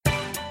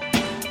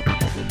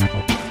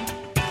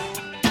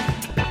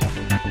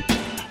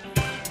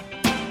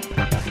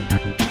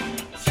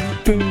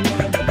Hello,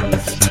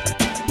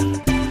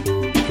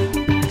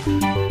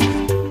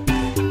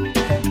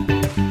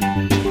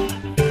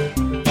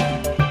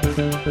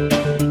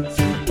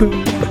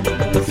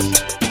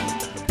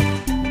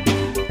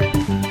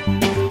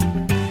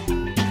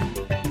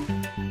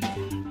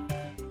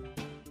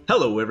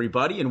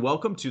 everybody, and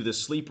welcome to The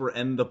Sleeper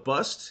and the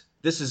Bust.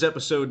 This is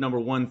episode number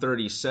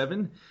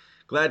 137.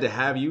 Glad to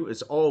have you,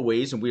 as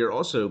always, and we are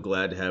also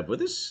glad to have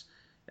with us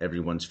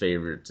everyone's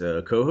favorite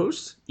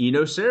co-host,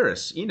 Eno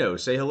Saris. Eno,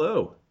 say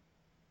hello.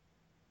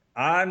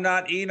 I'm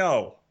not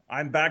Eno.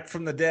 I'm back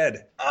from the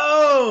dead.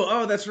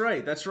 Oh, that's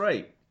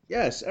right.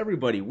 Yes,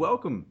 everybody,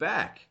 welcome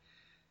back.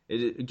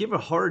 Give a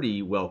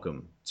hearty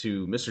welcome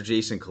to Mr.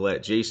 Jason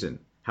Collette. Jason,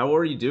 how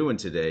are you doing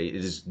today? It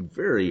is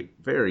very,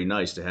 very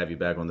nice to have you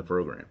back on the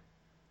program.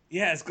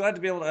 Yeah, it's glad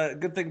to be able to.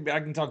 Good thing I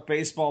can talk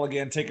baseball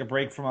again, take a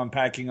break from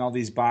unpacking all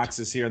these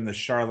boxes here in the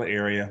Charlotte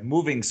area.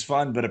 Moving's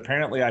fun, but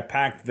apparently I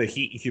packed the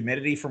heat and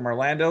humidity from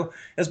Orlando,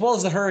 as well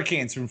as the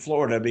hurricanes from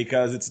Florida,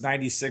 because it's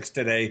 96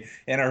 today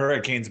and a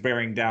hurricane's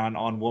bearing down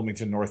on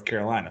Wilmington, North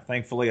Carolina.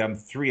 Thankfully, I'm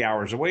 3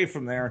 hours away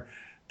from there,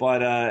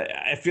 but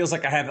it feels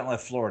like I haven't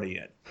left Florida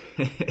yet.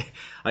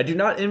 I do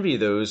not envy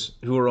those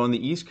who are on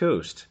the East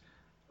Coast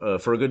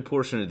for a good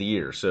portion of the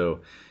year,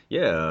 so...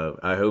 Yeah,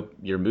 I hope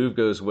your move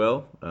goes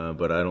well,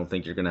 but I don't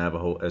think you're going to have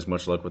as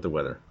much luck with the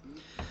weather.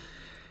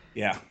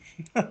 Yeah.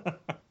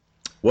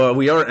 Well,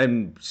 we are,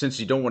 and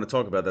since you don't want to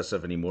talk about that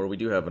stuff anymore, we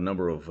do have a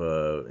number of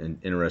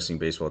interesting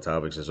baseball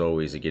topics, as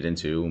always, to get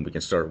into, and we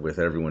can start with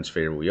everyone's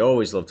favorite. We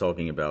always love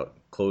talking about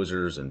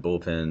closers and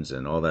bullpens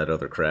and all that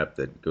other crap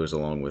that goes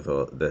along with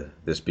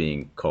this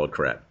being called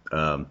crap. We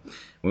want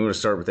to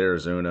start with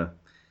Arizona.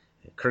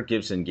 Kirk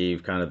Gibson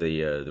gave kind of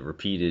the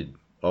repeated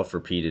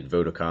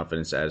vote of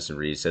confidence. Addison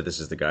Reed said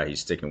this is the guy he's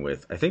sticking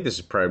with. I think this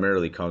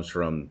primarily comes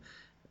from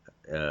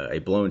a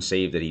blown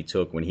save that he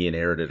took when he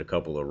inherited a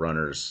couple of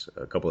runners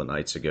a couple of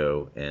nights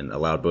ago and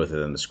allowed both of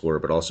them to score,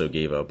 but also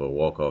gave up a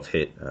walk-off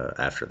hit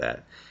after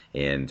that.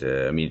 And,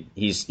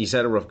 he's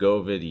had a rough go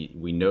of it.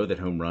 We know that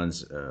home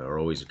runs are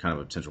always kind of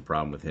a potential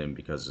problem with him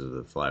because of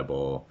the fly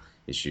ball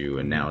issue,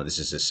 and now this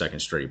is his second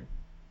straight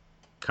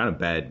kind of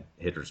bad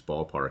hitter's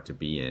ballpark to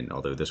be in,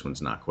 although this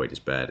one's not quite as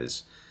bad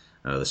as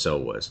the Cell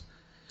was.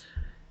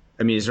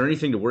 I mean, is there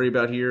anything to worry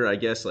about here? I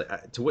guess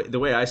the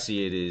way I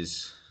see it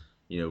is,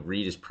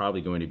 Reed is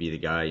probably going to be the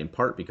guy, in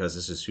part because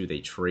this is who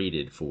they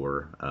traded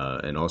for,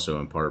 and also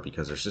in part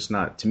because there's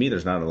not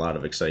a lot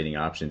of exciting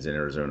options in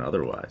Arizona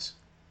otherwise.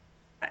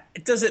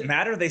 It doesn't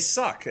matter. They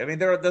suck. I mean,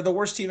 they're the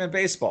worst team in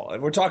baseball,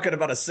 and we're talking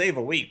about a save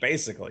a week,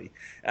 basically.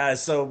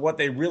 So what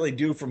they really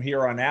do from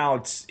here on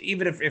out,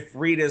 even if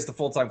Reed is the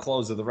full-time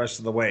closer the rest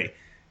of the way,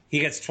 he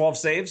gets 12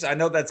 saves. I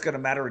know that's going to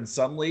matter in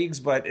some leagues,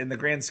 but in the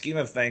grand scheme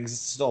of things, it's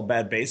still a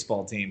bad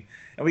baseball team.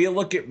 And when you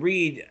look at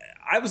Reed,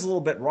 I was a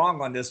little bit wrong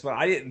on this, but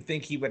I didn't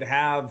think he would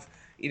have,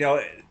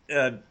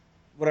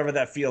 whatever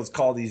that field's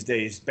called these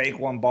days, Bank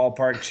One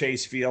Ballpark,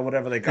 Chase Field,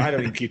 whatever I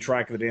don't even keep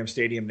track of the damn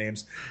stadium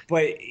names.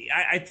 But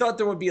I thought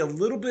there would be a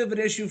little bit of an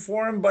issue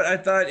for him, but I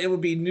thought it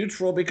would be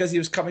neutral because he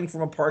was coming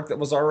from a park that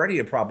was already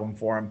a problem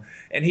for him.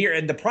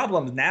 And the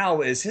problem now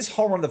is his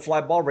home run to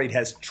fly ball rate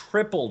has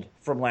tripled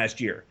from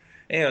last year.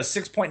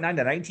 6.9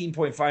 to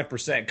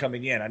 19.5%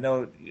 coming in. I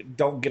know,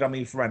 don't get on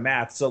me for my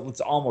math, so it's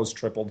almost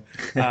tripled.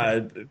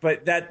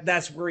 But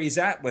that's where he's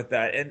at with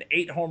that. And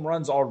 8 home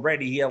runs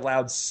already. He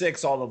allowed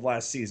 6 all of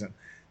last season.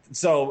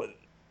 So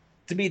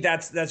to me,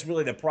 that's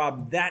really the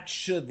problem. That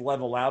should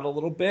level out a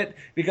little bit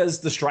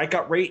because the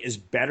strikeout rate is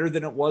better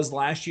than it was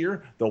last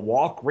year. The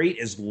walk rate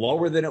is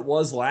lower than it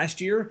was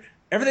last year.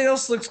 Everything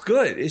else looks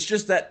good. It's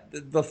just that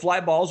the fly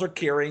balls are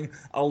carrying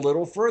a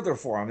little further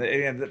for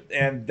him,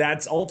 and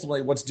that's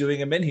ultimately what's doing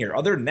him in here.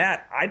 Other than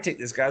that, I'd take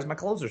this guy as my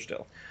closer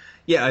still.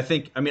 Yeah, I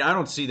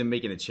don't see them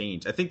making a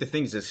change. I think the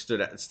things that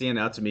stand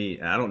out to me,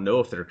 and I don't know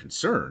if they're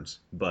concerns,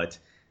 but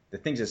the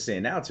things that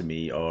stand out to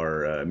me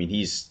are,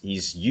 he's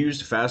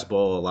used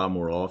fastball a lot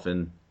more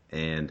often,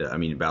 and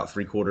about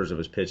 3/4 of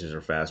his pitches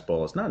are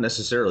fastball. It's not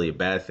necessarily a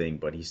bad thing,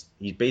 but he's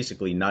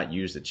basically not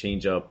used the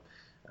changeup.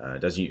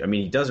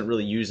 He doesn't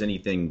really use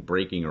anything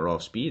breaking or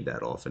off speed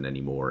that often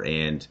anymore.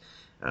 And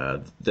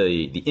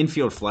the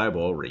infield fly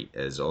ball rate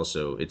is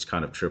also, it's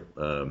kind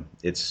of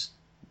it's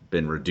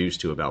been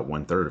reduced to about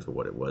 1/3 of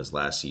what it was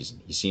last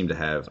season. He seemed to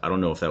have, I don't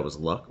know if that was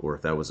luck or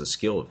if that was a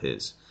skill of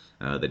his,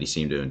 that he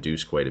seemed to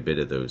induce quite a bit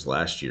of those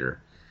last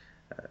year.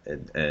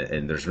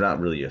 And there's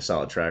not really a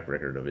solid track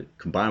record of it,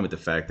 combined with the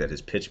fact that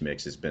his pitch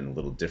mix has been a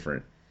little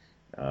different.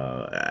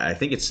 I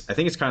think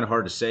it's kind of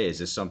hard to say, is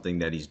this something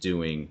that he's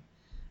doing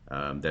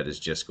that is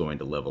just going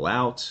to level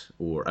out?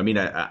 Or,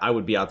 I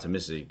would be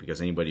optimistic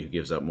because anybody who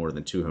gives up more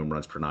than 2 home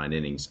runs per 9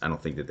 innings, I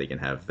don't think that they can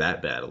have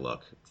that bad of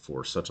luck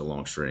for such a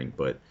long string.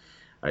 But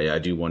I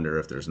do wonder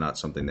if there's not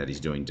something that he's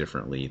doing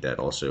differently that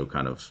also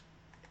kind of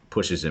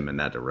pushes him in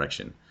that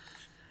direction.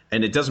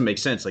 And it doesn't make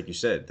sense, like you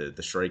said, the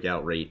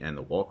strikeout rate and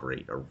the walk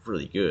rate are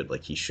really good.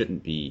 Like he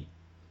shouldn't be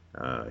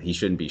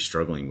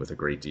struggling with a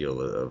great deal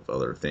of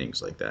other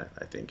things like that,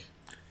 I think.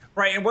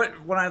 Right, and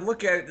when I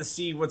look at it to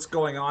see what's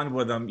going on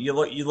with him, you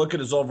look at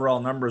his overall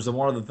numbers, and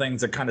one of the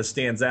things that kind of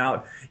stands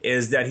out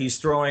is that he's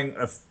throwing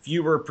a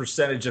fewer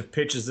percentage of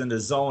pitches in the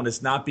zone.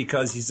 It's not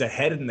because he's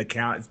ahead in the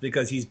count; it's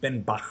because he's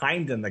been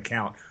behind in the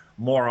count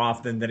more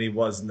often than he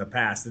was in the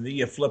past. And then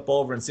you flip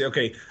over and say,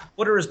 okay,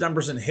 what are his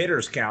numbers in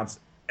hitters counts?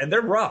 And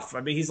they're rough.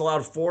 I mean, he's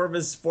allowed four of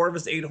his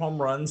 8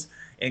 home runs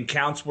in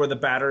counts where the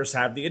batters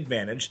have the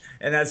advantage,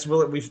 and that's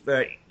really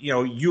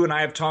you and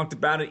I have talked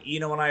about it.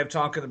 Eno and I have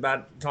talked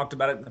about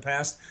it in the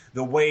past.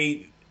 The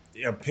way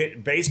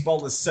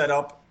baseball is set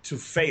up to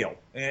fail,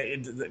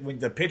 when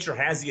the pitcher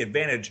has the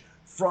advantage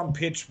from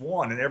pitch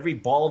one, and every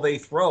ball they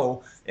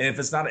throw, and if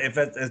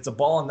it's a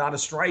ball and not a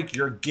strike,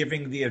 you're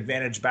giving the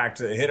advantage back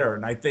to the hitter.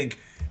 And I think,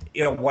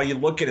 while you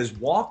look at his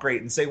walk rate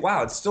and say,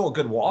 wow, it's still a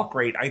good walk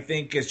rate, I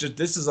think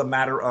this is a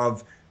matter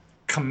of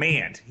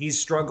command. He's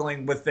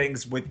struggling with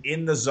things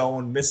within the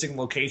zone, missing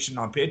location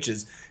on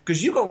pitches.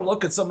 Because you go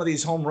look at some of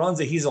these home runs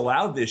that he's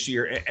allowed this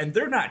year, and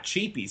they're not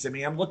cheapies. I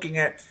mean, I'm looking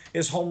at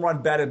his home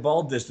run batted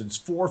ball distance: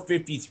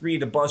 453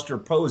 to Buster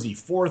Posey,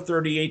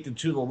 438 to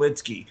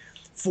Tulowitzki,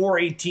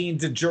 418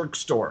 to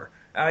Jerkstore.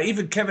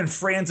 Even Kevin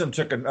Franzen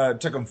took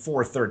him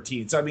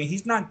 413. So I mean,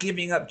 he's not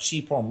giving up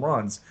cheap home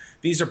runs.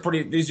 These are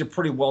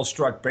pretty well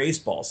struck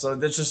baseballs. So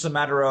it's just a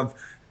matter of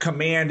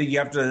command. You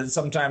have to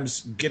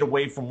sometimes get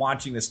away from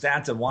watching the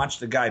stats and watch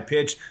the guy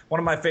pitch. One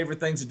of my favorite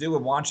things to do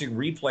when watching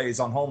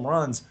replays on home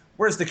runs: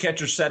 where's the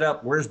catcher set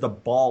up? Where's the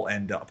ball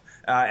end up?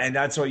 And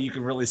that's why you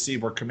can really see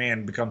where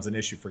command becomes an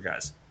issue for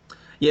guys.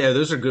 Yeah,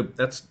 those are good.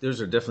 Those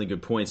are definitely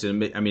good points.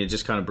 And I mean, it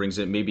just kind of brings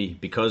it maybe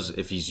because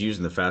if he's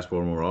using the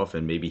fastball more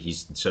often, maybe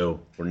he's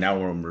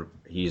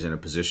in a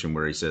position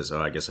where he says,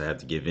 "Oh, I guess I have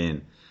to give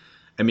in."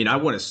 I mean, I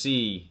want to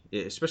see,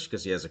 especially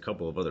because he has a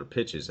couple of other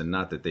pitches, and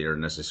not that they are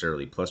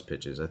necessarily plus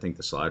pitches. I think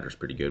the slider's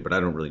pretty good, but I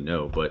don't really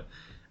know. But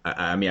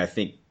I mean, I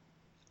think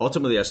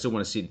ultimately, I still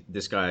want to see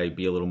this guy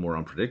be a little more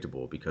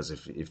unpredictable, because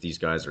if these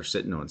guys are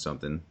sitting on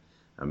something,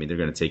 I mean, they're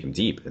going to take him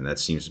deep, and that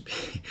seems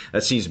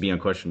to be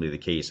unquestionably the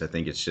case. I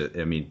think it's just,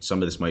 I mean,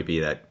 some of this might be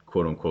that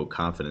quote unquote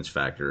confidence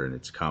factor, and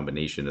it's a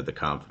combination of the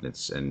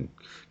confidence and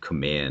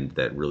command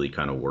that really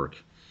kind of work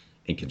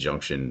in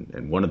conjunction,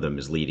 and one of them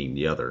is leading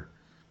the other,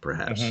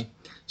 perhaps. Mm-hmm.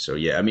 So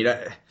yeah, I mean,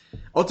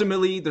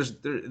 ultimately,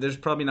 there's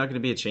probably not going to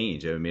be a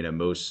change. I mean, at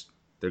most,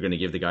 they're going to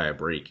give the guy a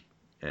break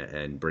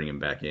and bring him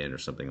back in or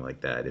something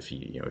like that if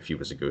he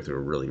was to go through a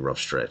really rough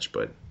stretch.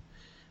 But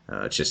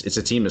it's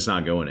a team that's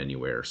not going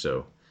anywhere.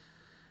 So.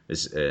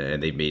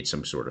 And they made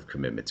some sort of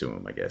commitment to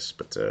him, I guess.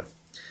 But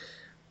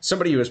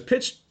somebody who has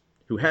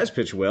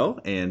pitched well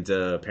and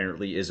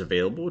apparently is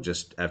available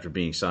just after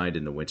being signed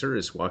in the winter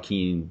is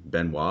Joaquin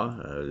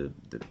Benoit.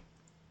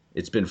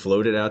 It's been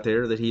floated out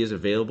there that he is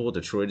available.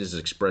 Detroit has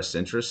expressed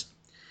interest.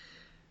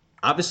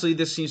 Obviously,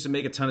 this seems to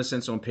make a ton of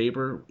sense on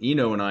paper.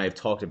 Eno and I have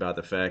talked about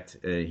the fact,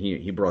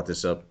 he brought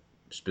this up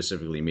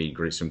specifically, made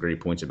some great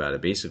points about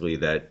it, basically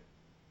that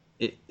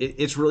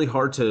it's really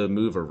hard to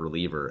move a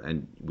reliever,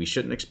 and we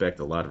shouldn't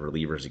expect a lot of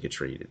relievers to get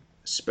traded,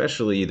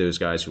 especially those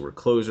guys who are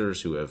closers,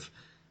 who have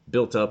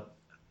built up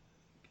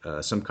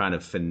some kind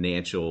of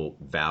financial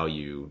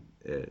value,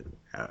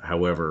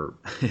 however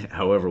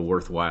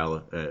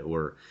worthwhile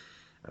or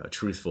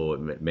truthful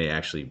it may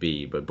actually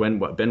be. But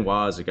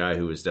Benoit is a guy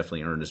who has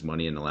definitely earned his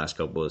money in the last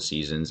couple of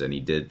seasons, and he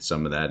did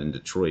some of that in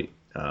Detroit.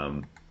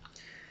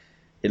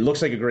 It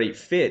looks like a great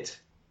fit.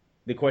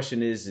 The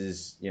question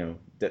is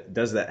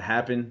does that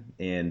happen?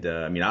 And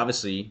I mean,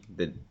 obviously,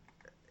 that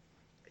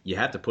you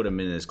have to put him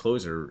in as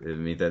closer. I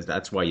mean,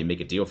 that's why you make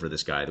a deal for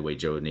this guy the way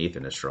Joe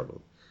Nathan has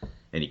struggled.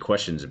 Any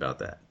questions about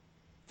that?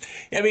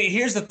 I mean,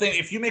 here's the thing: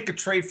 if you make a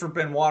trade for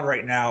Benoit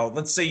right now,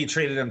 let's say you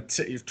traded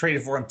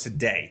for him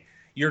today,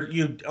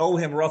 you owe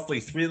him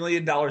roughly $3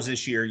 million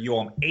this year. You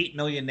owe him $8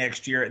 million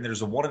next year, and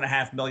there's a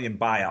 $1.5 million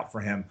buyout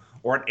for him,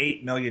 or an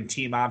 $8 million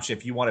team option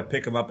if you want to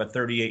pick him up at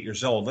 38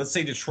 years old. Let's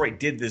say Detroit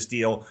did this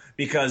deal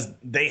because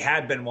they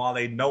had Benoit,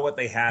 they know what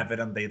they have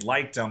in him, they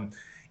liked him.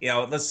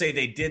 Let's say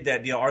they did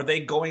that deal. Are they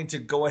going to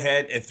go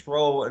ahead and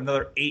throw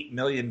another $8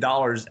 million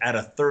at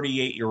a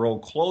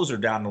 38-year-old closer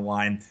down the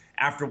line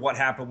after what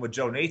happened with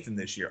Joe Nathan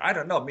this year? I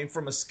don't know. I mean,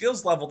 from a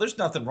skills level, there's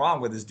nothing wrong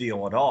with his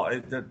deal at all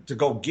to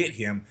go get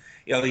him.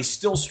 He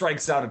still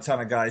strikes out a ton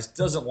of guys,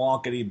 doesn't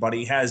walk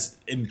anybody, has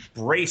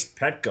embraced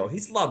Petco.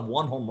 He's allowed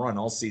 1 home run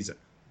all season.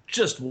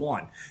 Just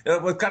one.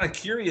 What's kind of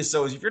curious,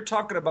 though, is if you're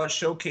talking about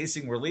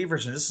showcasing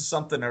relievers, and this is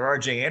something that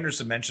R.J.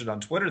 Anderson mentioned on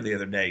Twitter the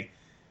other day,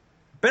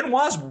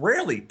 Benoit's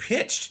rarely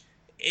pitched.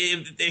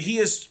 He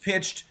has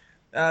pitched.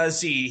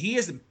 He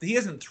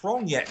hasn't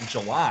thrown yet in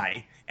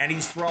July, and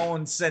he's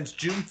thrown since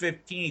June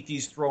 15th.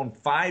 He's thrown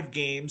 5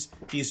 games.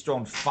 He's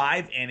thrown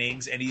 5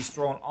 innings, and he's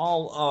thrown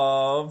all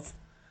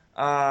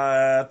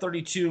of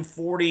 32,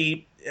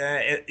 40.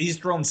 He's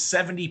thrown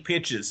 70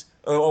 pitches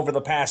over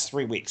the past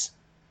 3 weeks.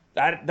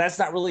 That's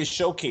not really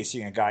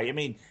showcasing a guy. I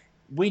mean,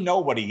 we know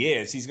what he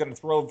is. He's going to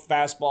throw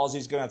fastballs.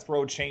 He's going to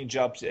throw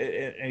changeups,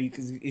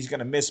 and he's going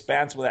to miss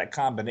bats with that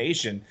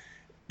combination.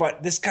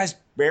 but this guy's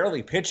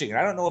barely pitching. And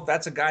I don't know if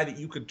that's a guy that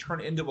you could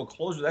turn into a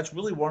closer. That's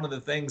really one of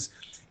the things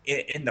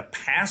in the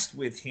past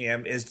with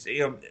him is,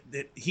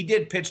 he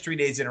did pitch 3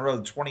 days in a row,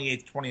 the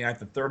 28th,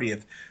 29th, and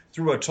 30th,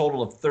 through a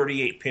total of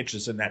 38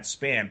 pitches in that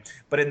span.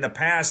 But in the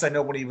past, I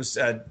know when he was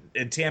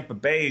in Tampa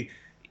Bay,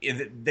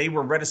 they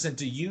were reticent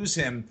to use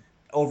him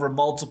over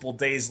multiple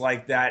days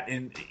like that.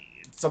 And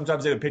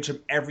sometimes they would pitch him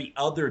every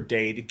other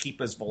day to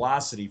keep his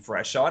velocity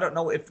fresh. So I don't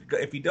know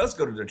if he does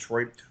go to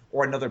Detroit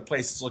or another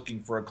place that's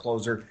looking for a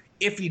closer,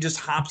 if he just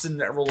hops into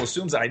that role,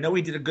 assumes that. I know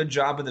he did a good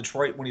job in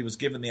Detroit when he was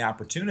given the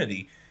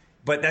opportunity,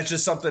 but that's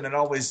just something that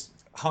always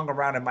hung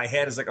around in my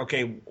head. Is like,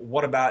 okay,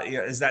 what about,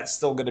 is that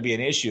still going to be an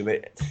issue?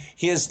 But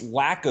his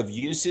lack of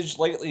usage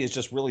lately is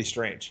just really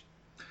strange.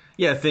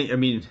 Yeah,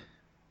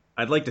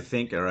 I'd like to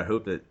think, or I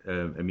hope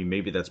that,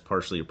 maybe that's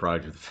partially a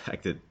product of the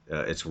fact that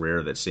it's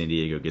rare that San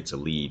Diego gets a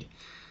lead.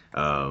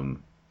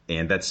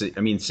 And that's,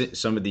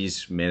 some of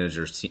these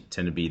managers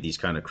tend to be these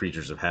kind of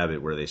creatures of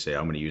habit where they say,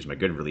 I'm going to use my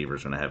good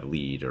relievers when I have a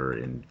lead or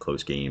in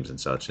close games and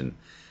such. And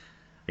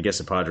I guess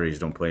the Padres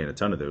don't play in a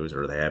ton of those,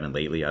 or they haven't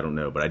lately. I don't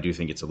know. But I do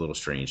think it's a little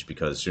strange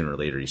because sooner or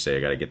later you say, I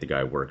got to get the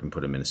guy work and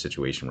put him in a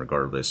situation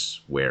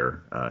regardless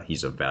where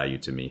he's of value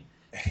to me.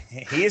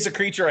 He is a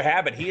creature of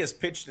habit. He has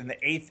pitched in the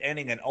 8th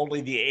inning and only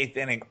the 8th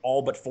inning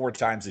all but 4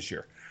 times this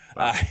year.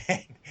 Wow.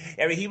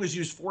 He was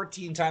used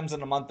 14 times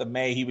in the month of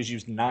May. He was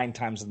used 9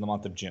 times in the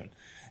month of June.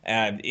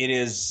 And it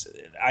is,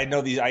 I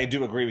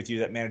do agree with you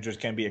that managers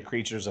can be a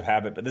creatures of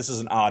habit, but this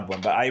is an odd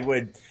one. But I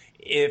would,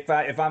 if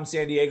I'm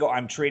San Diego,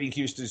 I'm trading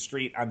Houston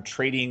Street. I'm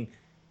trading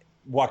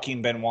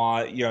Joaquin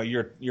Benoit.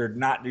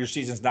 Your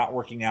season's not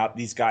working out.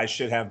 These guys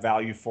should have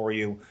value for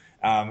you.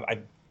 I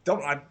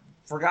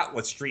forgot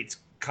what Street's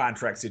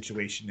contract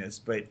situation is,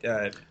 but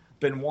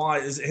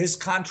Benoit, his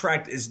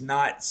contract is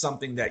not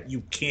something that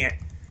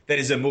that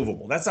is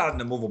immovable. That's not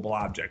an immovable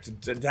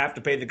object. To have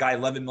to pay the guy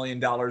 $11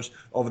 million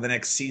over the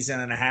next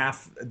season and a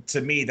half,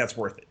 to me, that's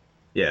worth it.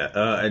 Yeah,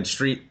 and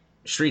Street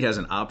has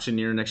an option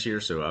year next year,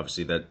 so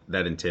obviously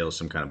that entails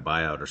some kind of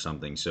buyout or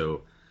something.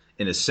 So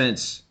in a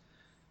sense,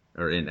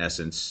 or in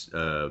essence,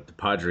 the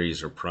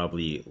Padres are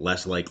probably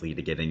less likely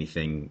to get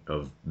anything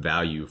of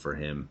value for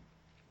him.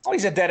 Oh,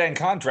 he's a dead-end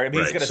contract.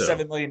 He's got a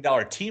 $7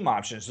 million team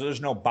option, so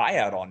there's no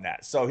buyout on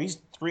that. So he's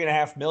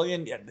 $3.5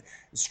 million.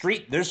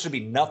 Street, there should be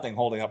nothing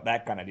holding up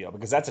that kind of deal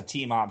because that's a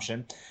team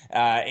option.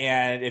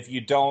 And if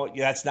you don't,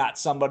 that's not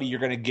somebody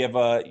you're going to give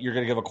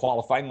a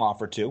qualifying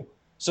offer to.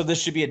 So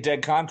this should be a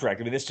dead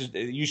contract.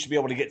 You should be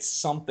able to get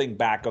something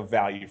back of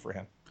value for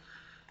him.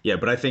 Yeah,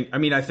 but I think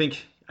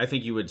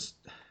you would.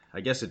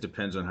 I guess it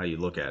depends on how you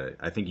look at it.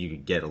 I think you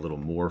could get a little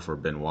more for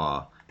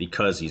Benoit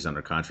because he's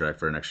under contract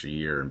for an extra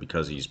year and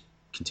because he's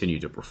continue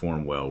to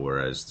perform well,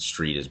 whereas the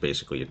Street is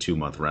basically a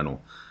 2-month rental.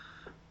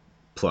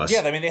 Plus,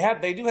 yeah,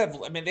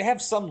 they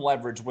have some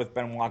leverage with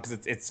Benoit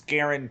because it's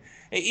guaranteed.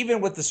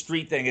 Even with the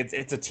Street thing,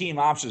 it's a team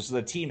option, so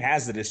the team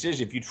has the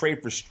decision. If you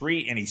trade for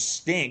Street and he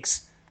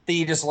stinks, then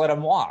you just let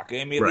him walk.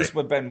 At least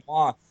with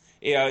Benoit,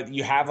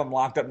 you have him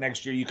locked up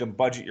next year. You can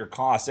budget your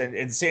costs.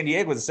 And San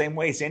Diego the same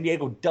way. San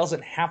Diego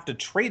doesn't have to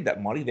trade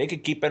that money. They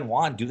could keep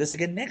Benoit and do this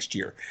again next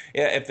year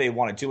if they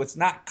wanted to. It's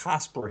not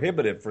cost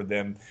prohibitive for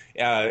them.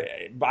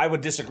 But I would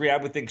disagree. I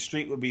would think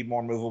Street would be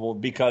more movable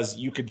because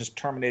you could just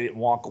terminate it and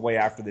walk away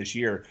after this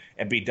year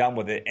and be done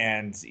with it.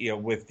 And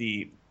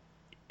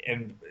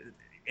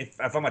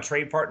if I'm a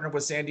trade partner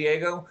with San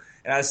Diego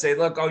and I say,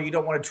 look, you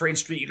don't want to trade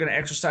Street, you're going to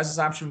exercise this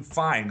option,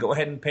 fine. Go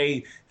ahead and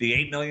pay the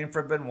 $8 million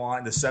for Benoit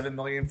and the $7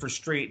 million for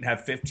Street and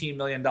have $15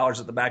 million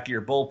at the back of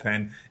your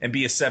bullpen and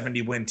be a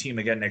 70-win team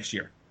again next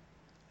year.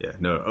 Yeah,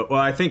 no.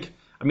 Well, I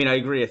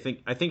agree.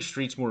 I think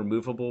Street's more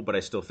movable, but I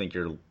still think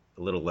you're a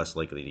little less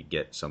likely to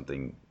get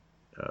something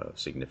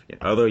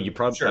significant. Although you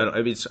probably, sure.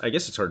 I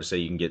guess it's hard to say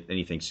you can get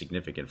anything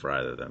significant for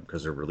either of them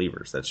because they're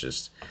relievers.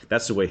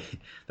 That's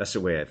the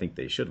way I think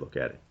they should look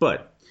at it.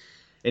 But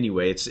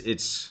anyway,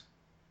 it's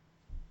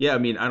yeah. I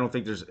don't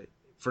think there's,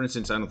 for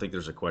instance, I don't think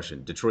there's a question.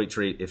 If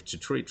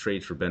Detroit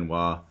trades for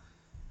Benoit,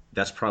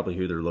 that's probably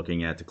who they're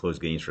looking at to close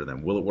games for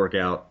them. Will it work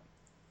out?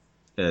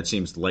 It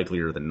seems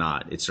likelier than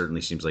not. It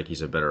certainly seems like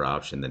he's a better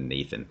option than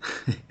Nathan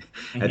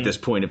at this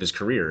point of his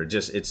career.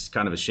 It's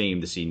kind of a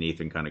shame to see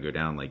Nathan kind of go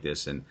down like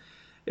this, and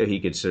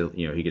he could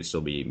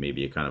still be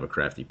maybe a kind of a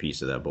crafty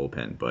piece of that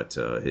bullpen, but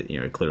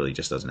it clearly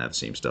just doesn't have the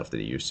same stuff that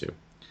he used to.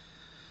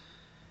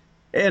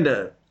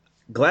 And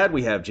glad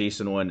we have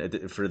Jason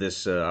on for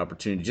this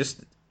opportunity.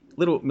 Just a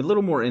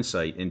little more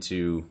insight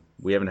into.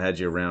 We haven't had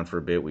you around for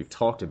a bit. We've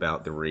talked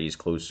about the Rays'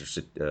 closer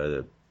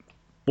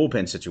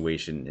bullpen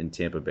situation in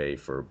Tampa Bay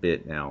for a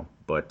bit now,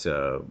 but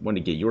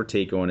wanted to get your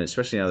take on it,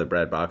 especially now that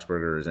Brad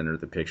Boxberger has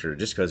entered the picture,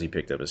 just because he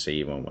picked up a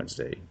save on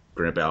Wednesday.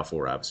 Grant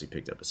Balfour obviously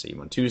picked up a save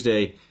on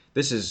Tuesday.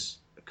 This is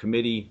a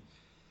committee.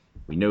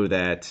 We know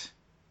that.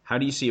 How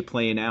do you see it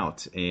playing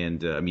out?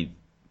 And,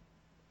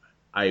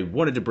 I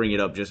wanted to bring it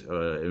up just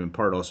in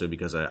part also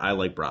because I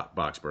like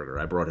Boxberger.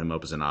 I brought him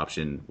up as an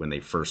option when they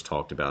first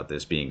talked about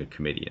this being a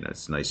committee, and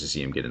it's nice to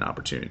see him get an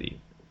opportunity.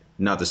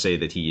 Not to say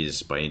that he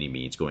is by any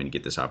means going to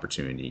get this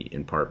opportunity,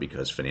 in part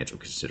because financial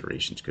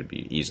considerations could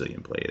be easily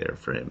in play there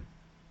for him.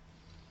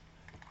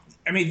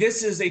 I mean,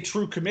 this is a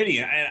true committee,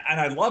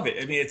 and I love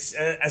it. I mean, it's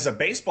as a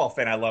baseball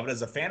fan, I love it.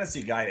 As a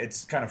fantasy guy,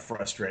 it's kind of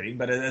frustrating,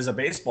 but as a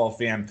baseball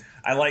fan,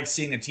 I like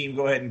seeing a team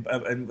go ahead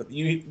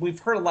we've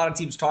heard a lot of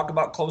teams talk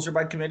about closer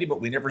by committee, but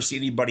we never see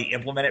anybody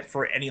implement it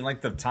for any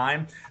length of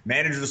time.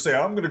 Managers say,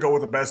 "I'm going to go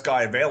with the best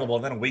guy available,"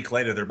 and then a week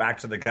later, they're back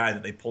to the guy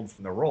that they pulled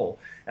from the role.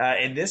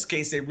 In this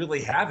case, they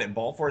really haven't.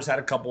 Balfour's had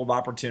a couple of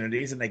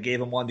opportunities, and they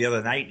gave him one the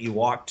other night. He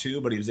walked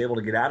two, but he was able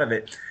to get out of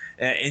it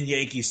in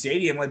Yankee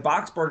Stadium. With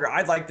Boxberger,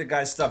 I like the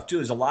guy's stuff too.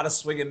 There's a lot of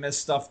swing and miss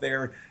stuff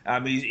there.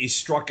 He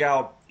struck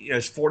out,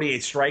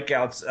 48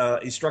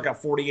 strikeouts. He struck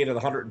out 48 of the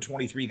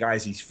 123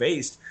 guys he's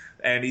faced,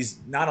 and he's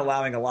not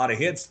allowing a lot of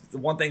hits. The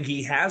one thing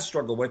he has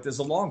struggled with is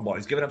the long ball.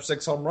 He's given up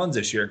 6 home runs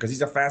this year because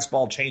he's a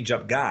fastball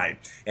changeup guy,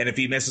 and if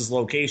he misses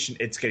location,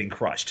 it's getting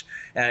crushed.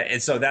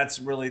 And so that's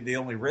really the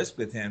only risk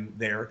with him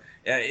there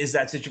is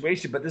that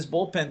situation. But this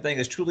bullpen thing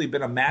has truly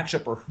been a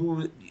matchup or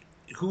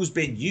who's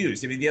been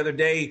used. I mean, the other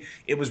day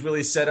it was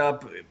really set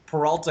up.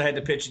 Peralta had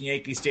to pitch in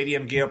Yankee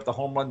Stadium, gave up the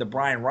home run to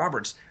Brian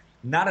Roberts.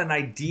 Not an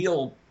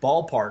ideal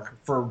ballpark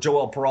for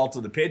Joel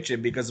Peralta to pitch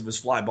in because of his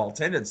fly ball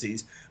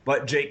tendencies,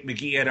 but Jake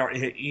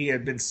McGee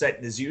had been set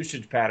in his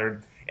usage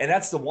pattern, and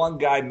that's the one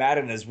guy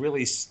Madden has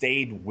really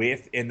stayed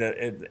with in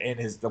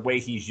the way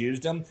he's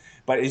used him.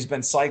 But he's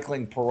been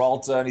cycling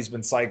Peralta and he's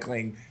been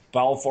cycling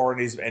Balfour,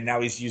 and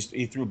now he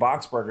threw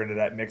Boxberger into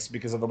that mix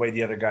because of the way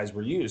the other guys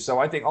were used. So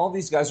I think all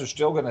these guys are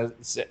still going to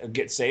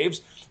get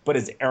saves,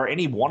 but are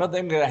any one of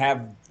them going to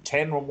have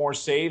 10 or more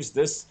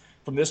saves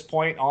from this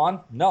point on?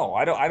 No,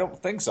 I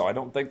don't think so. I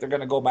don't think they're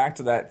going to go back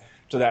to that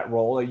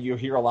role. You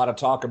hear a lot of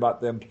talk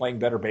about them playing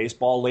better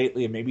baseball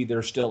lately, and maybe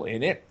they're still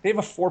in it. They have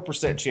a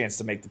 4% chance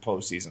to make the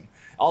postseason.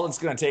 All it's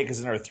going to take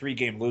is another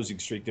 3-game losing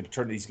streak to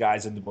turn these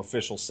guys into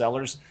official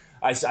sellers.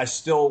 I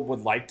still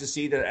would like to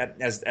see that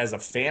as a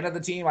fan of the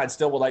team. I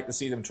still would like to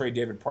see them trade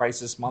David Price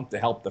this month to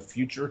help the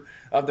future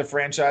of the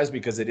franchise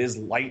because it is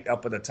light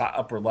up at the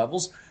upper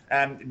levels.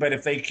 But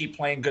if they keep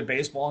playing good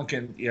baseball and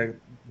can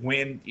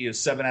win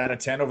 7 out of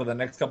 10 over the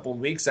next couple of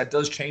weeks, that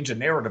does change the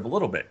narrative a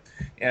little bit.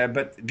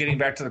 But getting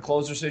back to the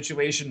closer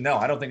situation, no,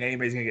 I don't think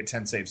anybody's going to get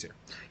 10 saves here.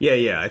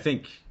 Yeah. I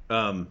think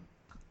you're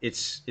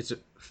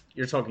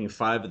talking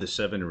 5 of the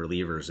 7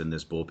 relievers in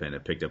this bullpen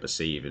have picked up a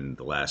save in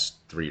the last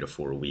 3 to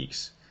 4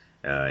 weeks.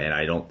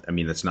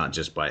 And that's not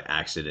just by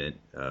accident.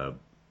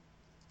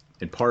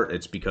 In part,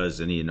 it's because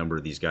any number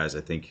of these guys,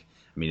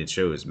 it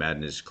shows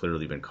Madden has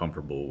clearly been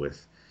comfortable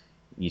with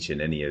each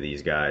and any of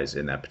these guys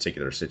in that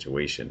particular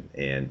situation,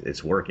 and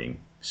it's working.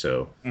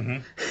 So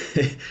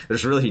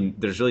there's really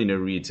no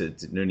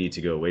need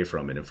to go away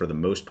from it. And for the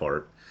most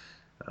part,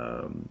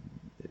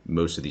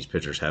 most of these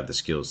pitchers have the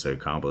skills to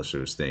accomplish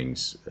those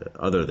things.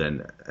 Other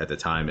than at the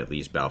time, at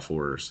least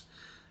Balfour's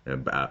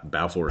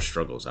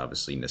struggles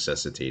obviously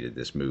necessitated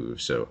this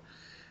move. So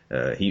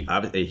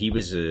he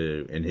was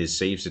in his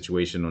save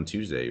situation on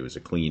Tuesday. It was a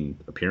clean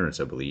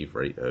appearance, I believe,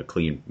 right? A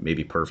clean,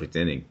 maybe perfect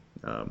inning.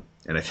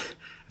 And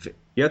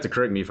you have to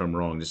correct me if I'm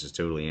wrong. This is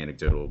totally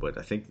anecdotal, but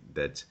I think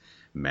that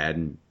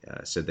Madden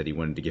said that he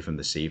wanted to give him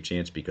the save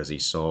chance because he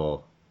saw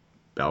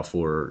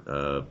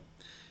Balfour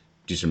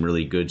do some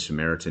really good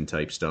Samaritan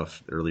type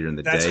stuff earlier in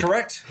the day. That's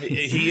correct.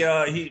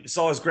 He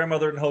saw his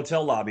grandmother in the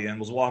hotel lobby and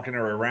was walking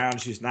her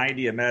around. She's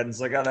 90, and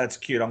Madden's like, "Oh, that's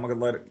cute. I'm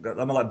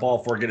gonna let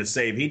Balfour get a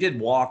save." He did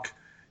walk.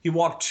 He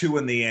walked 2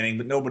 in the inning,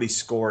 but nobody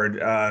scored.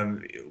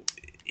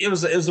 It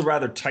was a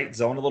rather tight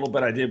zone a little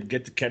bit. I did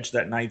get to catch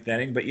that 9th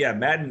inning, but yeah,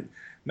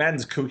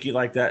 Madden's kooky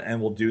like that and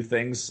will do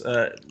things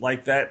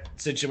like that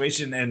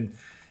situation, and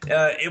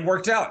it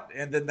worked out.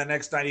 And then the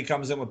next night he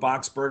comes in with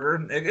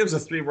Boxberger. It was a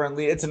 3-run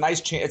lead. It's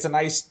a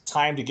nice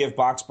time to give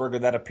Boxberger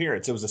that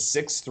appearance. It was a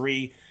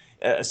 6-3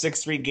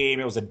 game.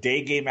 It was a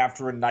day game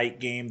after a night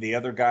game. The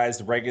other guys,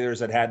 the regulars,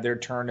 had their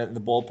turn in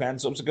the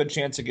bullpen, so it was a good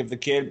chance to give the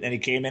kid. And he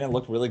came in and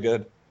looked really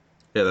good.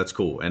 Yeah, that's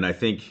cool. And I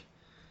think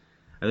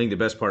the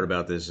best part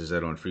about this is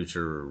that on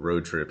future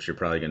road trips, you're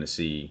probably going to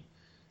see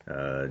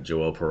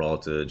Joel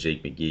Peralta,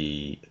 Jake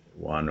McGee,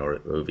 Juan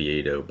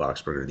Oviedo,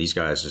 Boxberger. These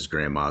guys, as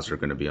grandmas, are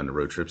going to be on the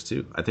road trips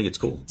too. I think it's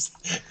cool.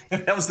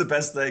 That was the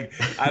best thing.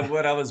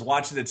 When I was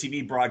watching the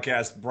TV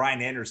broadcast,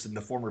 Brian Anderson,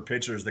 the former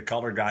pitcher, is the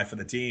color guy for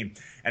the team.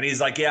 And he's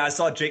like, "Yeah, I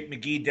saw Jake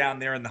McGee down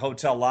there in the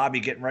hotel lobby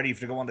getting ready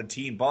to go on the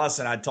team bus."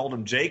 And I told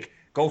him, "Jake,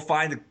 go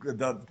find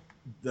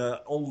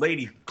the old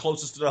lady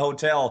closest to the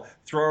hotel,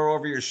 throw her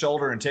over your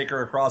shoulder and take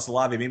her across the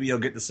lobby. Maybe you'll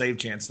get the save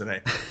chance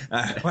today."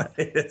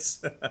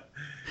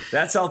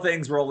 That's how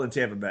things roll in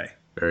Tampa Bay.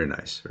 Very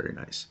nice. Very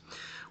nice.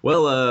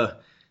 Well,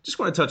 just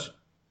want to touch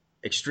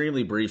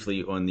extremely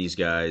briefly on these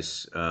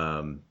guys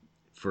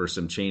for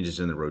some changes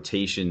in the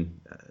rotation.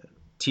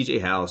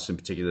 TJ House in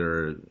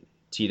particular,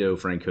 Tito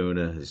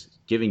Francona is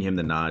giving him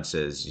the nod.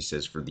 He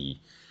says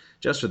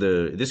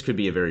this could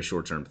be a very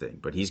short-term thing,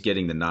 but he's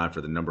getting the nod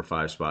for the number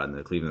 5 spot in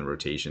the Cleveland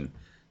rotation.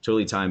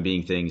 Totally time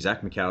being thing.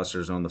 Zach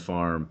McAllister's on the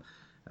farm.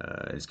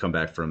 He's come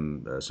back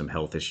from some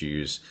health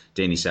issues.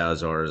 Danny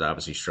Salazar has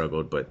obviously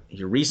struggled, but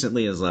he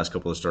recently, in his last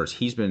couple of starts,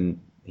 he's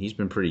been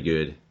pretty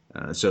good.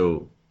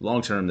 So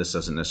long term, this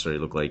doesn't necessarily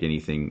look like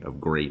anything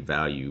of great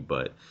value,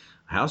 but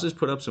House has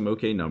put up some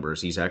okay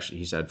numbers. He's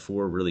had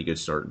 4 really good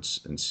starts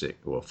and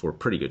 4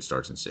 pretty good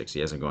starts in 6.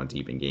 He hasn't gone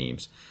deep in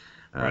games,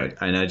 right.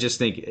 And I just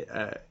think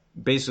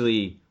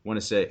basically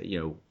want to say,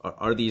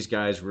 are these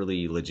guys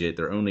really legit?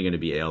 They're only going to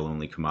be AL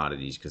only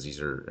commodities because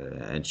these are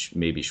and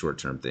maybe short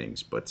term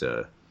things, but.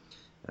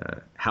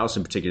 House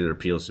in particular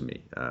appeals to me,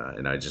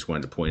 and I just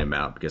wanted to point him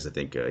out because I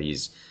think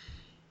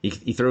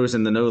he throws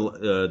in the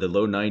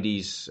low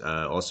 90s.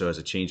 Also has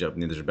a changeup.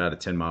 There's about a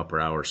 10 mile per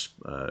hour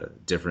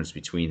difference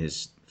between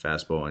his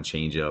fastball and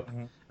changeup,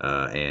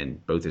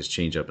 and both his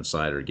changeup and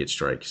slider get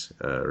strikes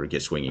or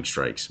get swinging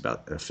strikes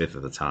about a fifth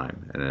of the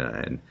time,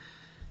 and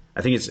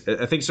I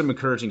think some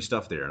encouraging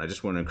stuff there, and I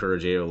just want to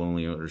encourage AL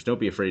only owners: don't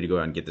be afraid to go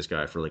out and get this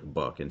guy for like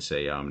 $1 and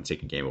say I'm going to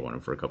take a gamble on him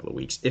for a couple of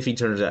weeks. If he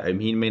turns out,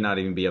 he may not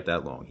even be up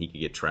that long. He could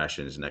get trashed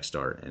in his next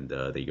start, and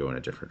they go in a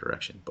different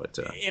direction. But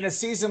in a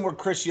season where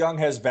Chris Young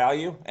has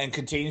value and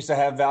continues to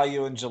have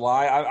value in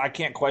July, I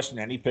can't question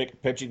any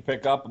pitching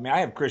pickup. I mean,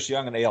 I have Chris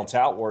Young in AL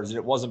Tout Wars, and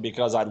it wasn't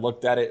because I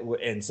looked at it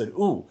and said,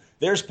 "Ooh,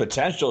 there's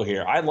potential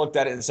here." I looked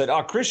at it and said,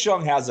 "Oh, Chris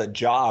Young has a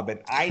job, and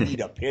I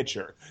need a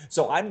pitcher,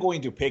 so I'm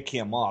going to pick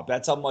him up."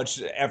 That's how much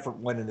effort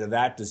went into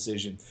that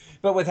decision.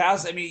 But with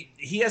House, I mean,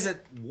 he hasn't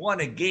won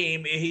a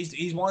game.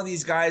 He's one of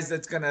these guys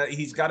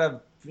he's got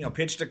to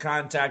pitch to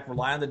contact,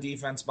 rely on the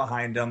defense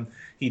behind him.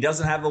 He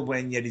doesn't have a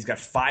win yet. He's got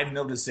 5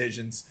 no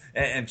decisions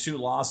and 2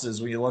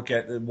 losses. When you look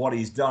at what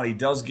he's done, he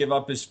does give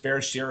up his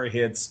fair share of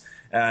hits,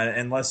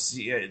 unless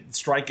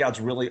strikeouts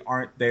really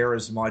aren't there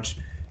as much.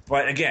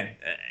 But again,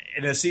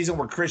 in a season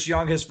where Chris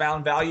Young has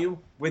found value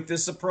with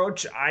this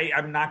approach,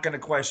 I'm not going to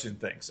question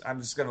things. I'm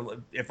just going to,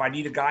 if I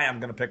need a guy, I'm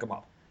going to pick him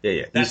up.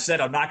 Yeah. That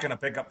said, I'm not going to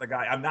pick up the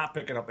guy. I'm not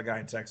picking up the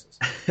guy in Texas.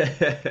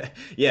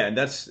 Yeah, and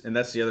that's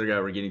the other guy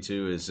we're getting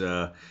to is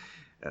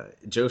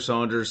Joe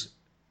Saunders.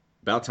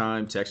 About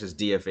time Texas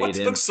DFA'd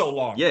him. It took so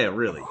long. Yeah,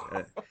 really.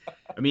 I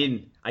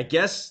mean, I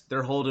guess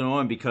they're holding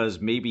on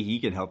because maybe he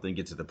can help them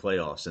get to the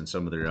playoffs, and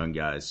some of their young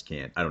guys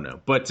can't. I don't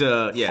know, but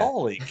yeah.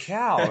 Holy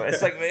cow!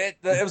 It's like it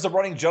was a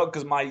running joke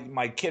because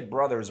my kid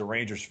brother is a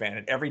Rangers fan,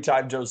 and every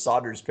time Joe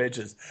Saunders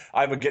pitches,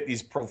 I would get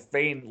these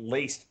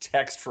profane-laced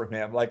texts from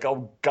him, like,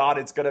 "Oh God,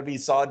 it's going to be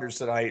Saunders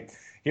tonight.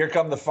 Here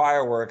come the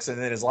fireworks!"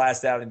 And then his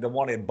last outing, the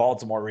one in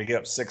Baltimore, where he gave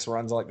up 6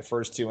 runs in like the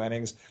first 2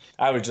 innings,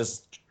 I was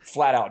just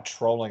flat out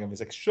trolling him.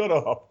 He's like, "Shut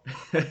up."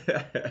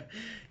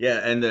 Yeah,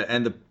 and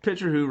the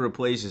pitcher who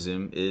replaces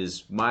him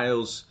is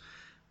Miles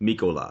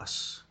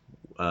Mikolas.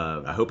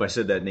 I hope I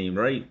said that name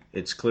right.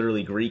 It's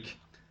clearly Greek,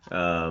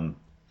 and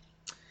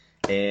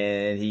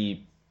he's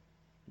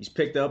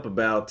picked up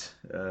about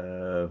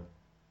 6.8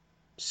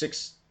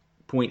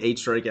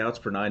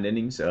 strikeouts per 9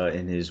 innings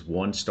in his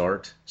 1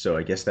 start. So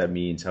I guess that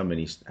means how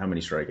many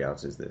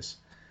strikeouts is this?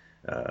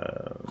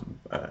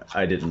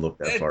 I didn't look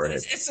that far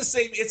ahead. It's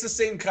the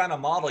same kind of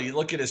model. You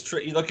look at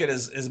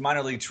his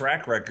minor league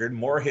track record: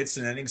 more hits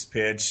than innings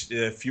pitched,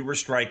 fewer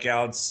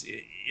strikeouts.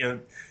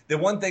 The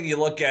one thing you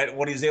look at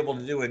what he's able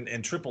to do in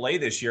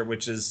AAA this year,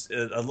 which is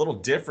a little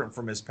different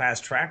from his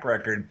past track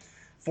record: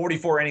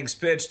 44 innings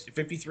pitched,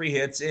 53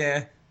 hits,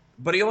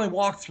 but he only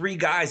walked 3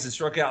 guys and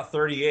struck out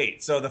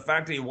 38. So the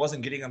fact that he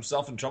wasn't getting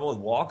himself in trouble with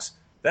walks,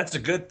 that's a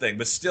good thing.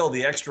 But still,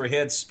 the extra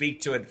hits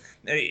speak to it.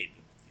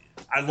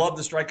 I love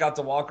the strikeout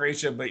to walk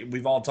ratio, but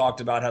we've all talked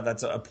about how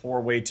that's a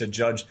poor way to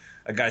judge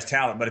a guy's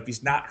talent. But if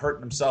he's not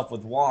hurting himself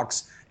with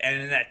walks,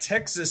 and in that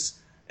Texas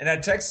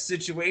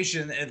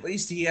situation, at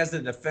least he has the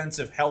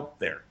defensive help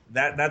there.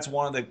 That's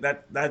one of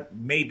that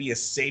may be a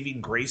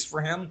saving grace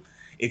for him.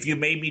 If you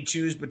made me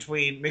choose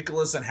between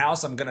Mikolas and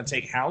House, I'm going to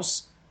take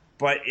House.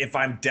 But if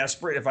I'm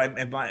desperate, if I'm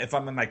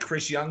in my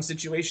Chris Young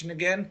situation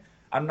again,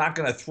 I'm not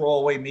going to throw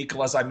away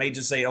Mikolas. I may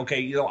just say,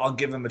 okay, I'll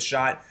give him a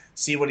shot,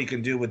 see what he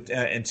can do with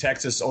in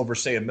Texas over,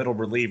 say, a middle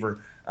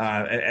reliever,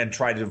 and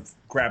try to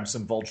grab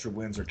some vulture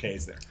wins or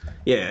Ks there.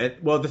 Yeah,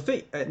 well, the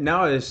thing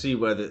now I see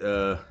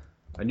whether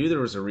I knew there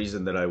was a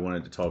reason that I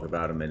wanted to talk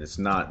about him, and it's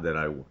not that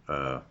I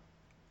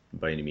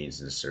by any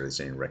means necessarily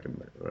saying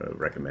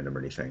recommend him or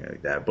anything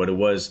like that, but it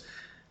was.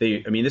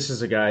 This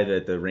is a guy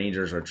that the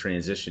Rangers are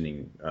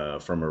transitioning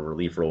from a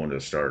relief role into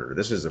a starter.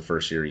 This is the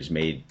first year he's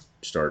made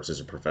starts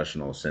as a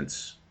professional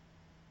since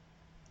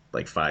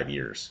like 5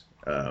 years.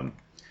 So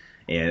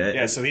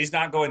he's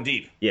not going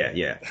deep.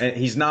 Yeah, and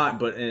he's not.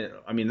 But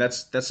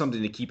that's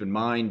something to keep in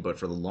mind. But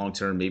for the long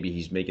term, maybe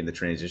he's making the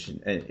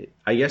transition. And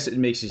I guess it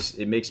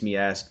makes me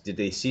ask: did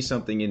they see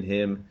something in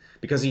him?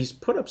 Because he's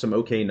put up some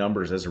okay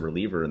numbers as a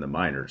reliever in the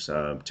minors,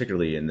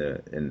 particularly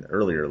in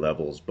earlier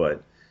levels,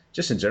 but.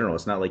 Just in general,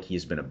 it's not like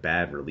he's been a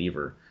bad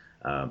reliever,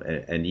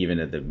 and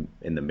even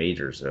in the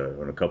majors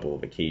on a couple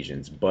of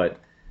occasions. But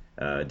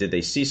did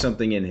they see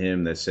something in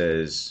him that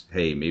says,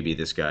 "Hey, maybe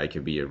this guy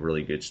could be a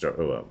really good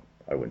starter"? Well,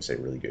 I wouldn't say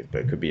really good,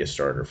 but it could be a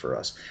starter for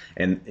us.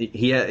 And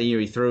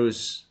he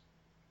throws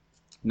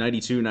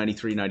 92,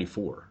 93,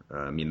 94.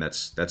 I mean,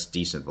 that's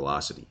decent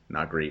velocity.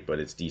 Not great, but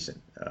it's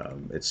decent.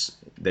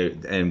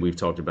 And we've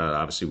talked about,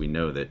 obviously, we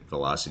know that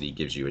velocity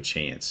gives you a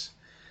chance.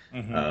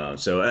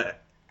 So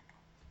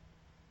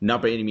not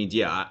by any means,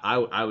 yeah,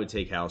 I would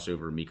take House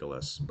over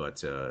Mikolas,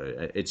 but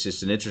it's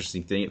just an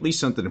interesting thing, at least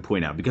something to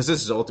point out, because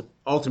this is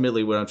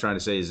ultimately what I'm trying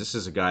to say is this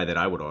is a guy that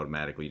I would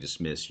automatically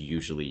dismiss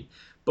usually,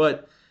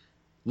 but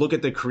look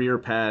at the career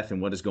path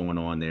and what is going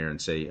on there and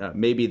say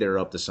maybe they're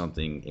up to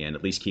something, and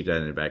at least keep that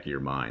in the back of your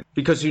mind,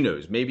 because who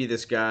knows, maybe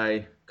this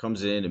guy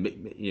comes in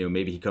and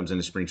maybe he comes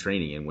into spring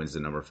training and wins the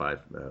number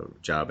 5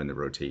 job in the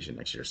rotation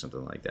next year or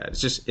something like that.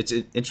 It's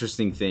an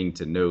interesting thing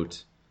to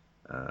note.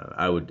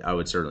 I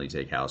would certainly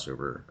take House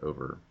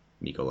over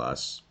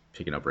Mikolas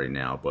picking up right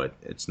now, but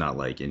it's not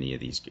like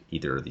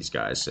either of these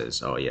guys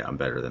says, oh yeah, I'm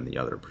better than the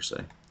other per se.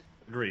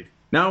 Agreed.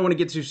 Now I want to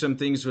get to some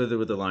things with the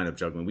lineup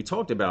juggling. We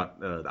talked about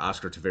the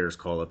Oscar Taveras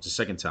call up the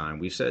second time.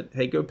 We said,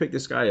 hey, go pick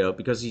this guy up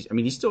because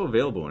he's still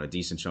available in a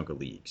decent chunk of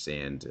leagues,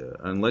 and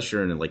unless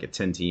you're in like a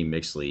 10-team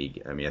mixed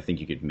league, I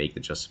think you could make the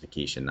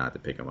justification not to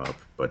pick him up.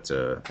 But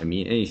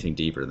anything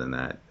deeper than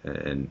that,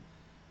 and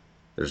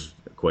there's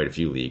quite a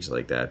few leagues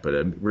like that, but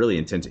really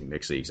in 10-team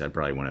mixed leagues, I'd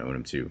probably want to own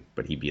him too.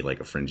 But he'd be like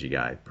a fringy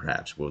guy,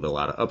 perhaps, with a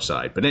lot of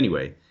upside. But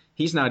anyway,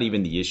 he's not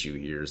even the issue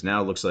here.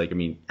 Now it looks like,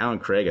 Alan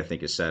Craig, I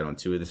think, has sat on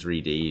 2 of the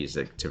 3 days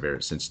that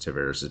since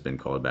Taveras has been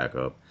called back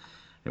up.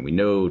 And we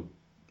know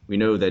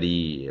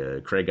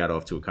that Craig got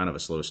off to a kind of a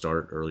slow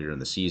start earlier in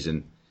the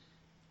season.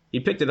 He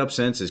picked it up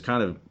since. It's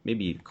kind of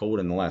maybe cold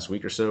in the last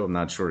week or so. I'm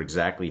not sure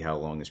exactly how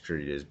long this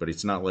period is, but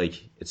it's not like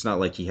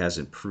he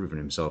hasn't proven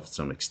himself to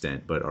some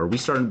extent. But are we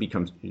starting to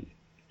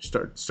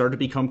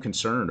become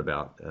concerned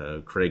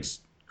about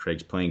Craig's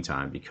playing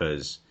time?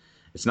 Because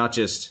it's not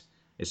just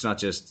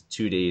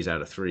 2 days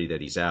out of 3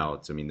 that he's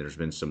out. There's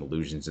been some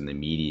allusions in the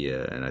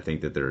media, and I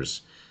think that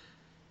there's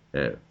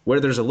where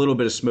there's a little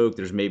bit of smoke,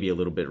 there's maybe a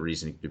little bit of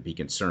reason to be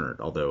concerned.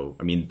 Although,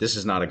 this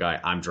is not a guy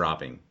I'm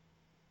dropping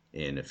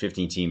in a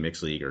 15-team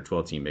mixed league or a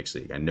 12-team mixed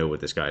league. I know what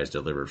this guy has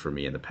delivered for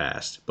me in the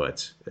past,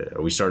 but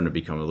are we starting to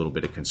become a little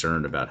bit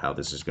concerned about how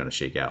this is going to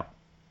shake out?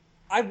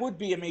 I would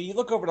be. You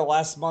look over the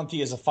last month,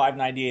 he has a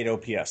 598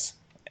 OPS.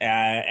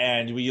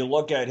 And when you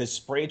look at his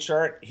spray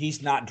chart,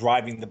 he's not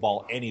driving the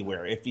ball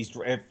anywhere. If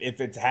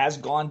it has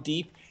gone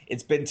deep,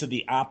 it's been to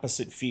the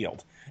opposite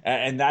field.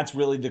 And that's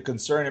really the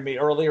concern.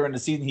 Earlier in the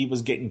season, he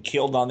was getting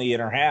killed on the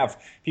inner half.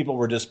 People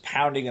were just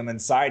pounding him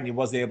inside, and he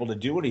wasn't able to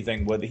do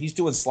anything with it. He's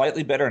doing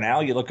slightly better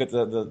now. You look at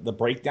the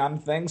breakdown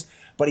of things,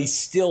 but he's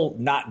still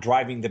not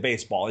driving the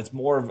baseball. It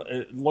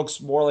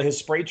looks more like his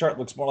spray chart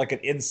looks more like an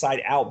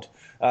inside out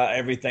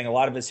everything. A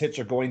lot of his hits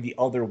are going the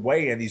other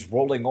way, and he's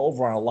rolling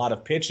over on a lot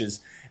of pitches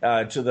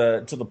to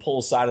the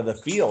pull side of the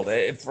field.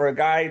 For a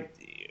guy,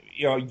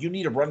 you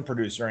need a run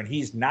producer, and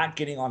he's not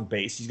getting on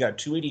base. He's got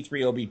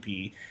 283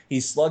 OBP.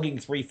 He's slugging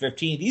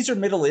 315. These are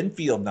middle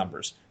infield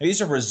numbers.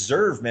 These are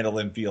reserve middle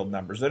infield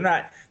numbers. They're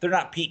not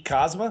Pete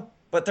Kozma,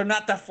 but they're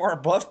not that far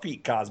above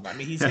Pete Kozma.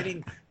 He's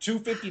hitting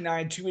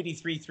 259,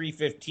 283,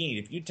 315.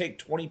 If you take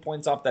 20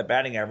 points off that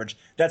batting average,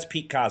 that's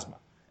Pete Kozma.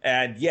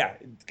 And yeah,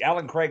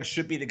 Alan Craig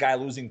should be the guy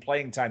losing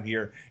playing time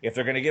here. If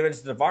they're going to give it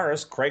to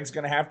Taveras, Craig's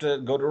going to have to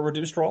go to a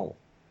reduced role.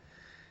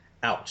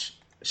 Ouch.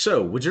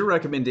 So, would your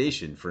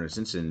recommendation, for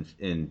instance,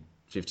 in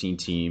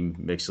 15-team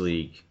mixed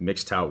league,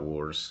 mixed tout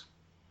wars,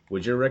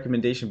 would your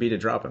recommendation be to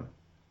drop him?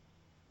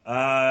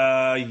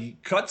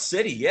 Cut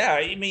City, yeah.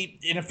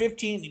 In a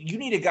 15, you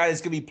need a guy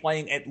that's going to be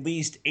playing at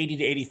least 80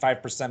 to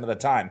 85% of the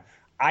time.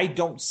 I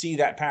don't see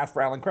that path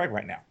for Alan Craig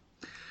right now.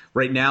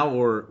 Right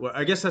now,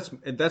 I guess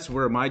that's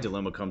where my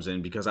dilemma comes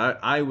in, because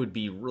I would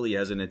be really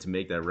hesitant to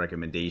make that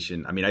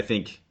recommendation. I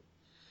think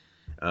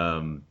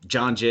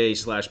John Jay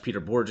 / Peter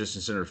Borges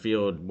in center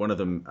field, one of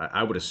them,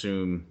 I would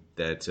assume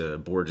that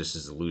Borges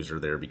is the loser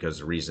there, because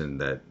the reason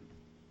that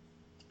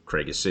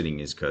Craig is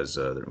sitting is because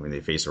when they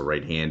face a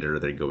right-hander,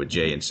 they go with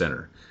Jay in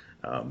center.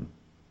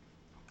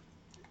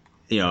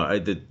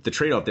 The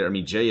trade-off there,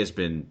 Jay has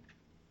been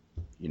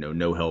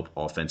no help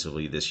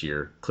offensively this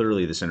year.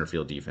 Clearly, the center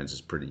field defense is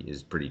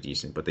pretty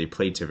decent, but they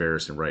played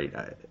Taveras and Wright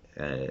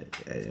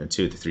in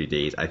 2 to 3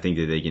 days. I think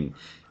that they can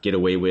get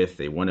away with.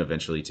 They want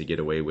eventually to get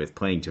away with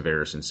playing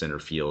Taveras in center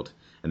field,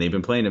 and they've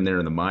been playing him there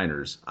in the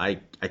minors. I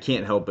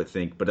can't help but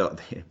think, but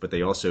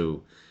they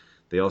also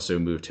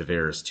moved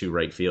Taveras to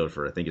right field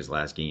for I think his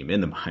last game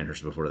in the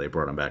minors before they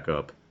brought him back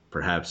up.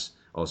 Perhaps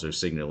also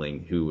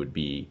signaling who would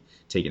be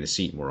taking a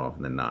seat more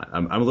often than not.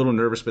 I'm a little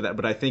nervous with that,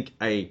 but I think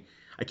I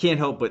can't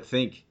help but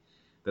think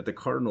that the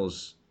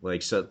Cardinals,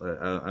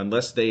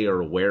 unless they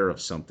are aware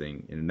of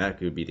something, and that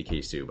could be the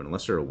case too, but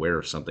unless they're aware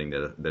of something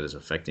that is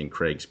affecting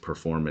Craig's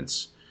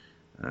performance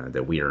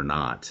that we are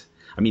not.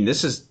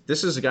 This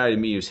is a guy to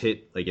me who's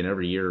hit in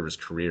every year of his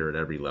career at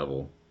every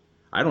level.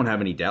 I don't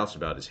have any doubts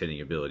about his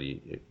hitting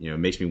ability. It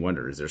makes me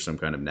wonder, is there some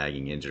kind of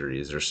nagging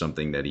injury? Is there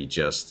something that he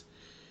just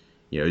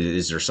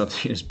is there something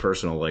in his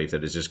personal life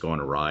that has just gone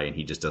awry and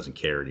he just doesn't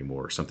care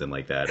anymore or something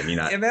like that? I mean,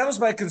 And that was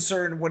my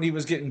concern when he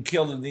was getting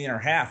killed in the inner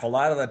half. A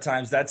lot of the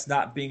times, that's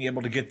not being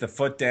able to get the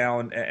foot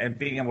down and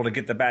being able to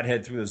get the bat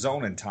head through the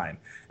zone in time.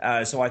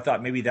 So I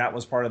thought maybe that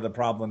was part of the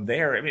problem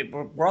there. I mean,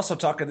 we're also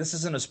talking, this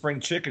isn't a spring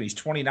chicken. He's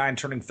 29,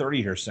 turning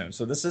 30 here soon.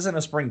 So this isn't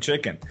a spring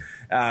chicken.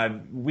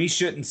 We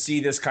shouldn't see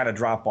this kind of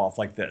drop off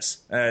like this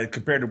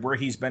compared to where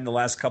he's been the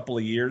last couple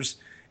of years.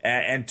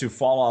 And to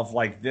fall off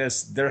like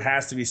this, there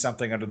has to be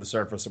something under the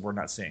surface that we're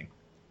not seeing.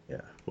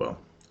 Yeah, well,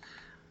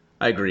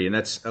 I agree, and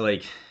that's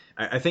like,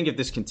 I think if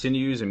this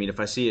continues, I mean, if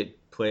I see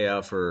it play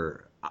out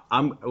the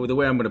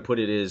way I'm going to put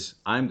it is,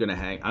 I'm going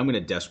to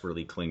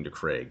desperately cling to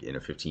Craig in a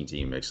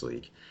 15-team mixed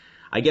league.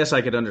 I guess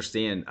I could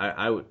understand.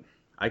 I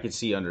could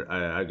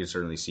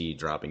certainly see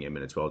dropping him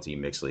in a 12-team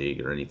mixed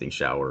league or anything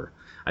shower.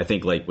 I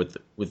think like with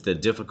the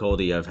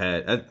difficulty I've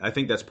had, I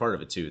think that's part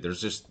of it too.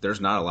 There's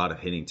not a lot of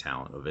hitting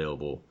talent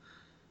available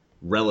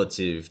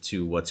relative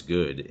to what's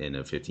good in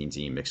a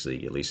 15-team mixed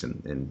league, at least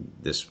in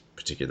this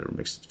particular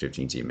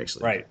 15-team mixed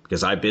league. Right.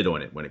 Because I bid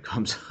on it when it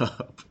comes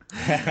up.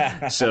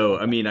 So,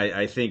 I mean,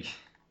 I think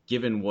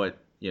given what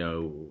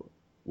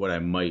I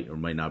might or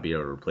might not be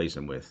able to replace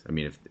him with, I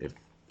mean, if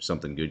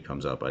something good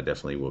comes up, I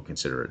definitely will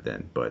consider it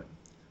then. But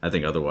I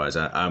think otherwise,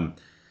 I'll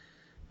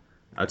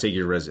take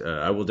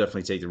I will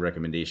definitely take the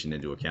recommendation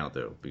into account,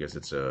 though, because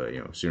it's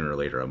sooner or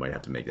later I might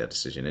have to make that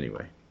decision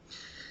anyway.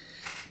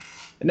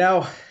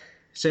 Now,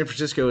 San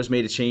Francisco has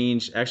made a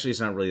change. Actually,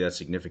 it's not really that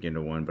significant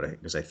a one,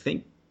 because I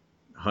think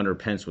Hunter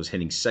Pence was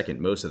hitting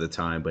second most of the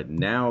time, but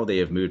now they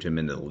have moved him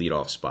into the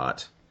leadoff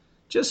spot.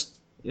 Just,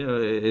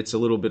 it's a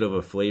little bit of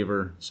a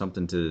flavor,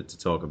 something to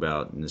talk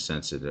about in the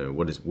sense that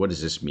what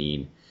does this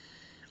mean?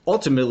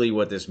 Ultimately,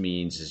 what this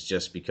means is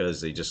just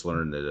because they just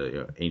learned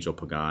that Angel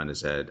Pagan has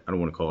had, I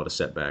don't want to call it a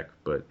setback,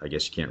 but I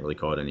guess you can't really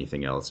call it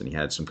anything else. And he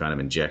had some kind of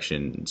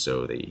injection, and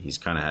so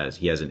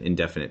he has an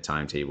indefinite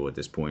timetable at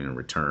this point in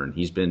return.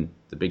 He's been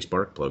the big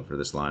spark plug for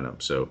this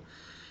lineup. So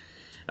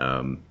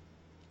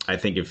I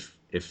think if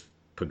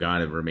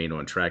Pagan had remained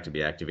on track to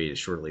be activated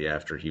shortly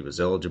after he was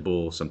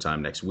eligible,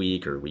 sometime next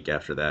week or a week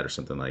after that or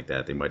something like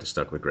that, they might have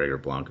stuck with Gregor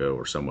Blanco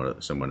or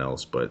someone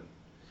else, but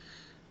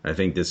I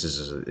think this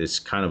is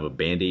kind of a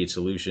Band-Aid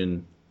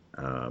solution,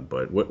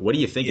 but what do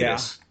you think of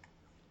this?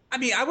 I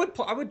mean, I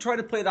would try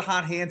to play the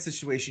hot hand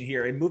situation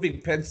here, and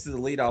moving Pence to the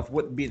leadoff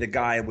wouldn't be the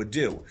guy I would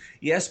do.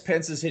 Yes,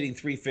 Pence is hitting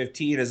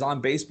 315, his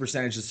on-base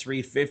percentage is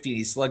 350, and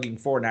he's slugging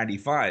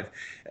 495.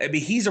 I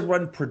mean, he's a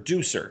run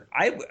producer.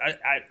 I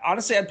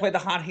honestly, I'd play the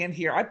hot hand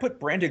here. I'd put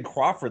Brandon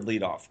Crawford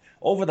leadoff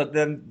over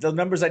the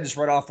numbers I just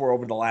read off were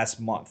over the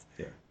last month.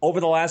 Yeah. Over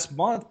the last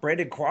month,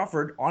 Brandon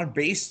Crawford on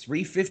base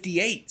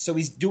 358, so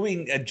he's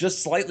doing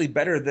just slightly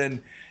better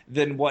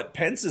than what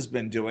Pence has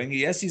been doing.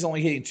 Yes, he's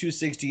only hitting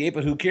 268,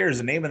 but who cares?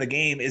 The name of the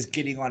game is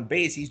getting on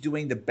base. He's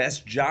doing the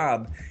best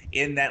job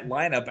in that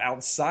lineup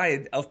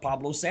outside of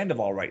Pablo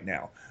Sandoval right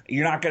now.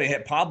 You're not going to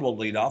hit Pablo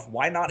leadoff.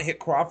 Why not hit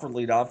Crawford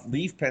leadoff,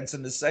 leave Pence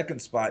in the second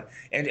spot,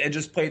 and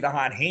just play the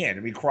hot hand?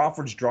 I mean,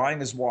 Crawford's drawing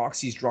his walks.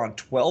 He's drawn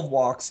 12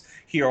 walks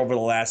here over the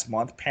last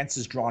month. Pence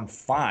has drawn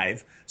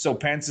 5. So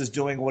Pence is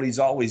doing what he's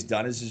always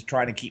done, is just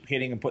trying to keep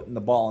hitting and putting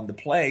the ball into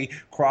play.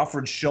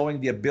 Crawford's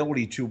showing the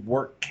ability to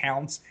work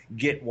counts,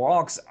 get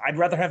walks. I'd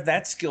rather have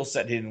that skill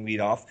set hitting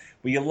leadoff.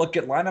 When you look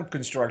at lineup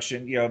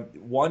construction,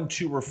 1,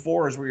 2, or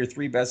 4 is where your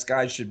 3 best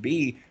guys should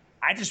be.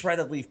 I'd just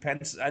rather leave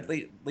Pence. I'd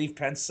leave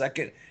Pence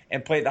second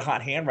and play the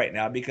hot hand right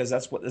now, because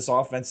that's what this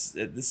offense.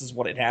 This is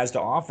what it has to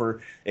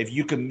offer. If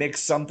you can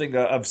mix something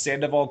of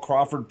Sandoval,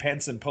 Crawford,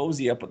 Pence, and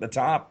Posey up at the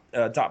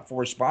top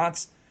 4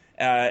 spots,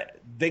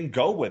 then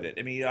go with it.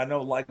 I mean, I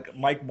know like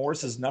Mike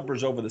Morse's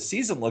numbers over the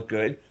season look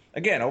good.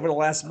 Again, over the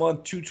last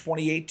month,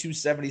 228,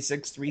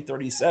 276,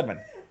 337.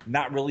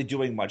 Not really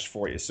doing much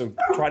for you. So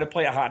try to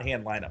play a hot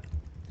hand lineup.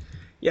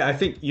 Yeah, I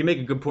think you make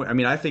a good point. I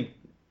mean, I think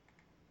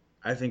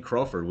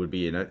Crawford would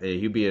be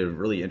he'd be a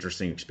really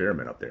interesting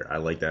experiment up there. I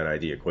like that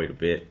idea quite a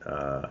bit.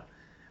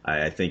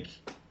 I think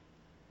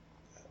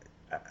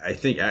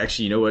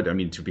actually, you know what? I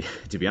mean, to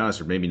be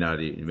honest, or maybe not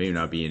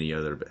be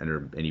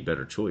any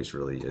better choice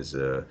really is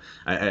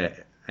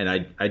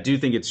I do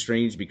think it's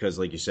strange because,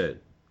 like you said,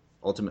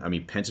 ultimately, I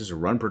mean, Pence is a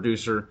run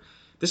producer.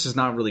 This is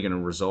not really going to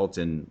result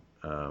in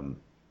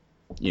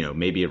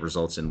maybe it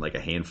results in like a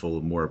handful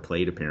of more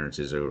plate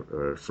appearances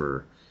or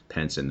for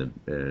Pence in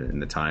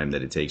the time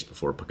that it takes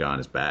before Pagan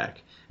is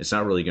back. It's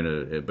not really going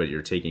to, but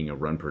you're taking a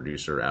run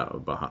producer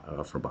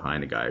out from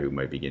behind a guy who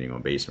might be getting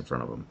on base in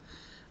front of him.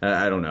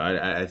 I don't know.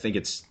 I think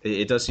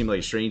it does seem like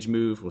a strange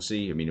move. We'll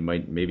see. I mean,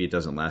 maybe it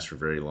doesn't last for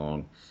very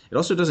long. It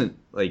also doesn't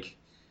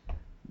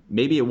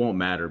maybe it won't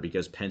matter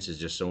because Pence is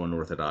just so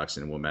unorthodox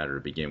and it won't matter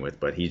to begin with.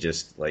 But he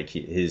just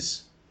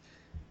his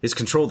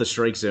control of the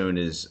strike zone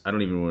is I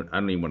don't even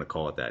want to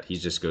call it that. He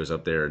just goes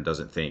up there and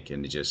doesn't think,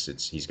 and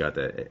he's got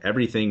that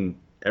everything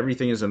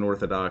is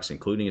unorthodox,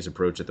 including his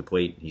approach at the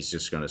plate. He's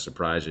just going to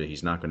surprise you.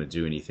 He's not going to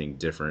do anything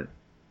different.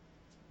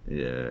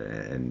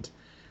 And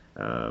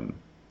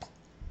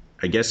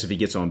I guess if he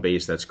gets on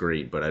base, that's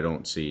great, but I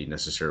don't see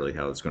necessarily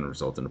how it's going to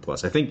result in a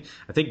plus. I think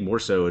more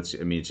so it's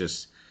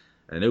just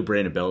I know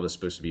Brandon Belt is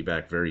supposed to be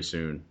back very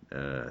soon.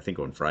 I think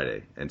on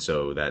Friday, and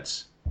so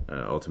that's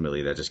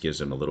ultimately that just gives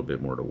him a little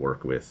bit more to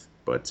work with.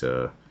 But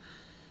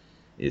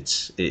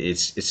it's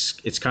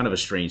kind of a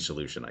strange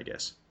solution, I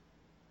guess.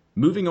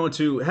 Moving on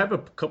to have a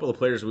couple of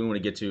players we want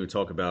to get to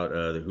talk about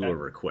who are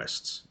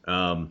requests.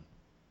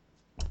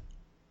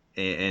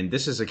 And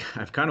this is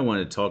I've kind of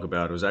wanted to talk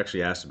about. I was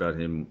actually asked about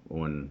him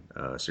on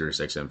Sirius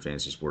XM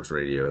Fantasy Sports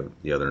Radio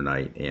the other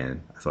night,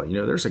 and I thought,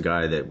 there's a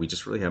guy that we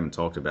just really haven't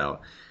talked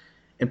about,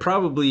 and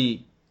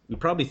we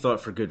probably thought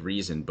for good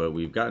reason, but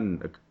we've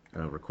gotten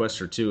a request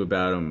or two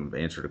about him,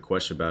 answered a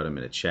question about him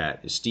in a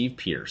chat. Is Steve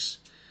Pearce,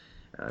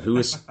 who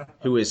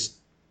is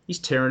he's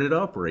tearing it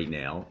up right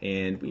now,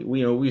 and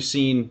we've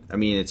seen. I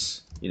mean,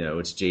 it's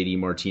JD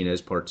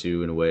Martinez part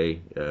 2 in a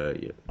way.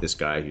 This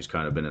guy who's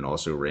kind of been an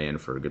also ran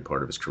for a good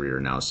part of his career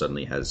now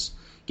suddenly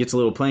gets a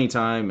little playing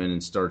time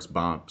and starts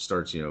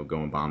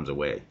going bombs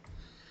away.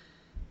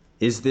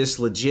 Is this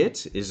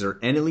legit? Is there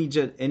any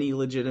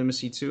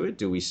legitimacy to it?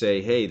 Do we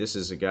say, hey, this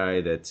is a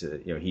guy that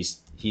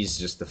he's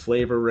just the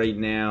flavor right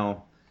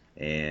now,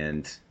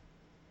 and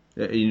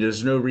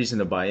there's no reason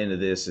to buy into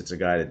this. It's a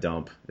guy to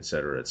dump, et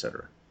cetera, et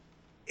cetera.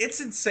 It's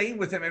insane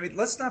with him. I mean,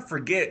 let's not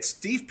forget,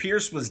 Steve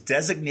Pearce was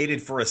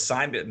designated for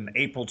assignment on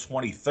April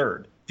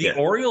 23rd. The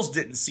Orioles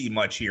didn't see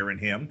much here in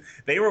him.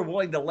 They were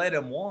willing to let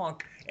him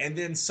walk, and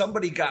then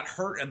somebody got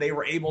hurt, and they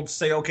were able to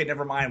say, okay,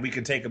 never mind, we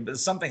can take him. But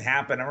something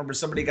happened. I remember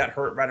somebody got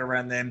hurt right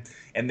around then,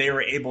 and they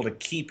were able to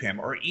keep him,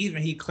 or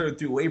even he cleared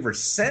through waivers.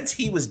 Since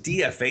he was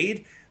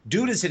DFA'd,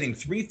 dude is hitting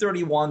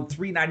 331,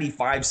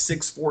 395,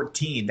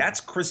 614.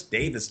 That's Chris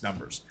Davis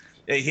numbers.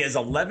 He has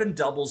 11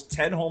 doubles,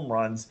 10 home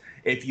runs.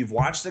 If you've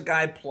watched the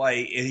guy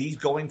play, he's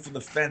going for the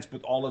fence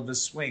with all of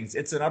his swings.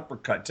 It's an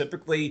uppercut.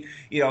 Typically,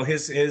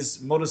 his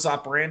modus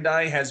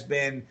operandi has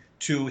been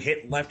to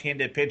hit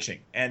left-handed pitching,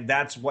 and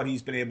that's what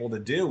he's been able to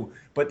do.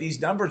 But these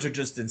numbers are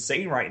just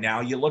insane right now.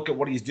 You look at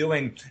what he's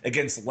doing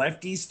against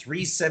lefties: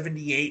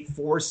 378,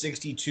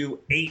 462,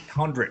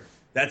 800.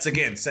 That's,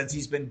 again, since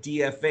he's been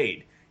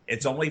DFA'd.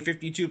 It's only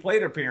 52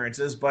 plate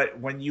appearances, but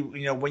when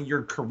when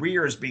your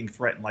career is being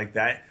threatened like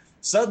that,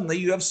 suddenly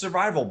you have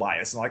survival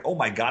bias. And like, oh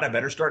my God, I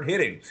better start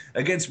hitting.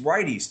 Against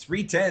righties,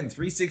 310,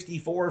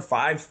 364,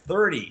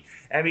 530.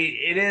 I mean,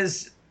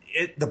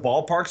 the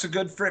ballpark's a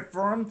good fit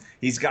for him.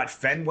 He's got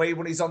Fenway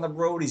when he's on the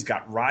road. He's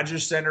got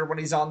Rogers Center when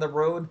he's on the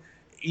road.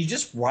 You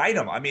just ride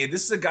him. I mean,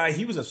 this is a guy,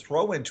 he was a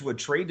throw-in to a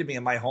trade to me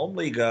in my home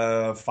league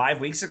 5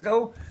 weeks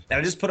ago. And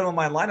I just put him in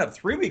my lineup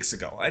 3 weeks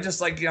ago. I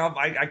just I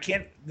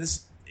can't,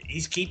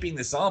 he's keeping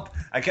this up.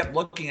 I kept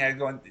looking at it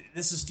going,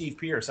 this is Steve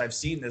Pearce. I've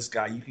seen this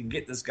guy. You can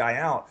get this guy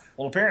out.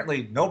 Well,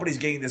 apparently nobody's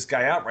getting this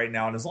guy out right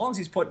now. And as long as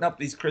he's putting up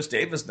these Chris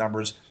Davis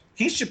numbers,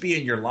 he should be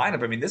in your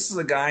lineup. I mean, this is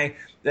a guy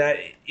that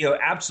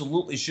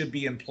absolutely should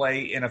be in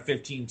play in a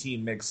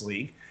 15-team mixed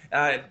league.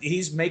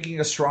 He's making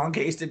a strong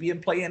case to be in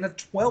play in a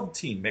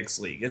 12-team mixed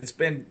league. It's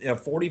been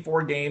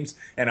 44 games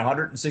and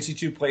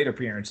 162 plate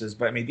appearances.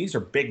 But, I mean, these are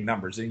big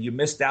numbers, and you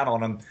missed out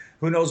on him.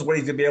 Who knows what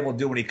he's going to be able to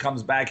do when he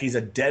comes back. He's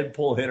a dead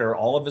pull hitter.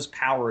 All of his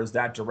power is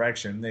that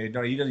direction. He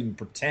doesn't even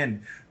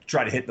pretend to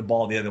try to hit the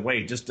ball the other way.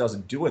 He just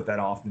doesn't do it that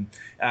often.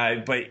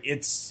 But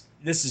this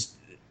is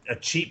a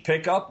cheap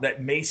pickup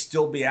that may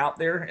still be out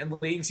there in the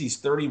leagues. He's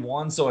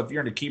 31, so if you're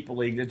in a keeper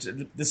league,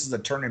 this is a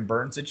turn and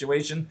burn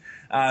situation.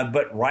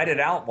 But ride it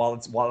out while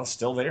it's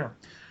still there.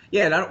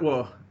 Yeah, and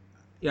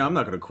I'm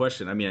not going to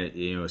question. I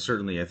mean,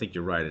 certainly, I think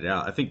you ride it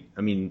out.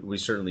 We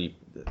certainly,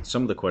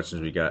 some of the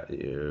questions we got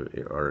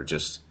are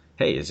just,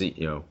 hey, is it,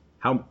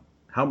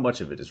 how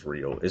much of it is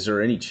real? Is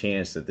there any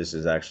chance that this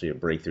is actually a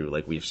breakthrough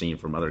like we've seen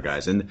from other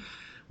guys? And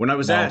when I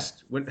was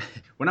asked, when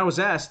I was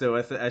asked though,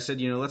 I said,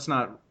 let's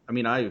not. I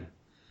mean,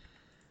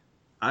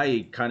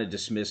 I kind of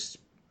dismissed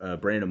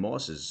Brandon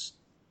Moss's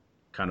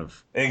kind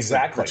of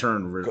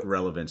return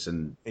relevance,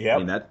 and I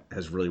mean that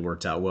has really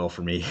worked out well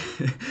for me.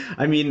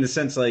 I mean, in the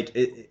sense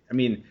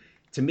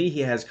to me, he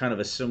has kind of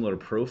a similar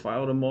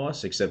profile to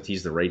Moss, except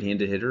he's the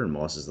right-handed hitter and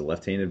Moss is the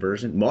left-handed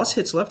version. Moss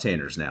hits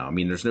left-handers now. I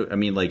mean,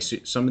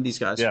 some of these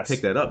guys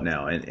pick that up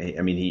now, and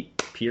I mean,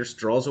 Pearce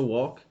draws a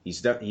walk.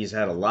 He's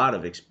had a lot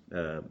of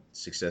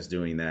success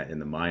doing that in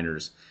the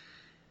minors.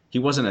 He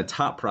wasn't a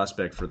top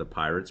prospect for the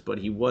Pirates, but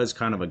he was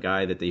kind of a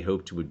guy that they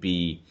hoped would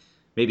be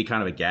maybe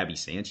kind of a Gabby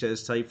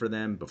Sanchez type for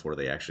them before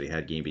they actually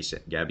had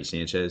Gabby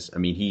Sanchez. I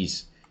mean,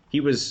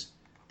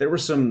 there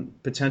was some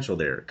potential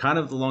there, kind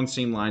of along the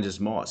same lines as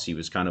Moss. He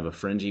was kind of a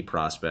fringy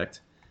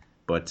prospect,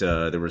 but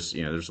there's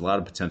a lot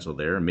of potential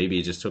there, and maybe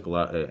it just took a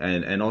lot.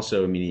 And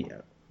also, I mean,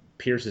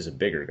 Pearce is a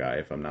bigger guy,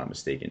 if I'm not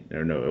mistaken.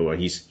 Or no,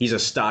 he's a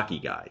stocky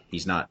guy.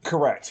 He's not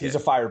correct. He's a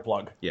fire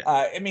plug. Yeah.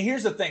 I mean,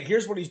 here's the thing.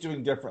 Here's what he's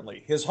doing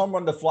differently. His home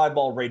run to fly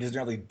ball rate has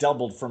nearly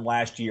doubled from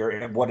last year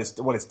and what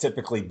it's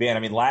typically been. I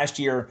mean, last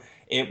year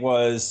it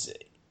was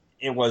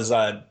It was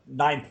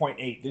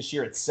 9.8. This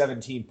year it's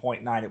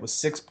 17.9. It was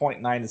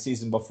 6.9 the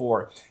season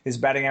before. His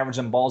batting average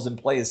on balls in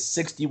play is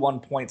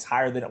 61 points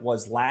higher than it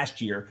was last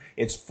year.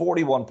 It's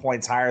 41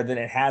 points higher than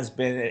it has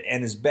been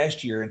in his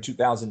best year in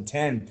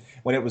 2010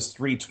 when it was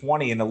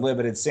 320 in a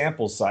limited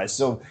sample size.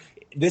 So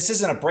this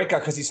isn't a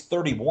breakout because he's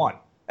 31.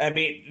 I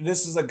mean,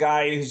 this is a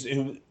guy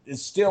who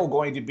is still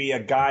going to be a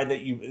guy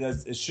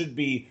that should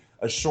be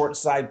a short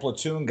side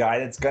platoon guy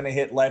that's going to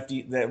hit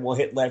lefty, that will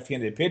hit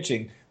left-handed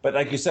pitching. But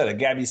like you said, a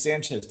Gabby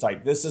Sanchez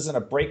type. This isn't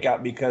a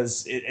breakout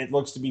because it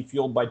looks to be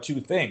fueled by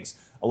two things: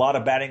 a lot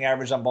of batting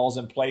average on balls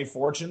in play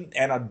fortune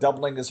and a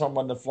doubling his home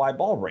run to fly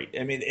ball rate.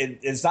 I mean,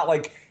 it's not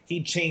like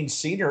he changed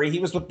scenery. He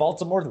was with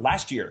Baltimore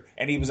last year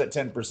and he was at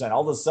 10%.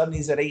 All of a sudden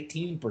he's at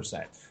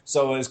 18%.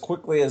 So as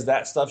quickly as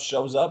that stuff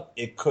shows up,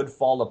 it could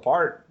fall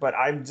apart. But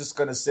I'm just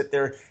going to sit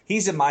there.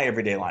 He's in my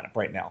everyday lineup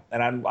right now,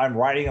 and I'm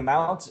riding him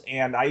out.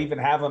 And I even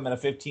have him in a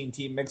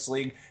 15-team mixed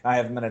league. I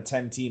have him in a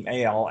 10-team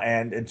AL.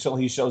 And until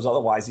he shows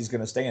otherwise, he's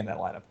going to stay in that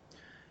lineup.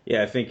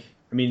 Yeah,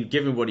 I mean,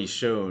 given what he's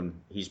shown,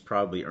 he's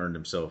probably earned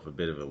himself a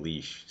bit of a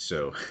leash.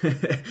 So,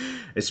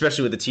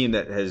 especially with a team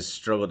that has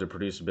struggled to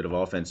produce a bit of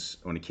offense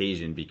on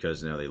occasion because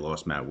they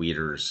lost Matt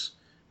Wieters.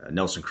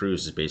 Nelson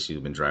Cruz has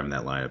basically been driving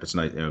that lineup. It's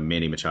not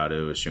Manny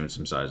Machado has shown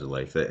some signs of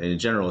life. And in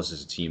general, this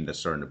is a team that's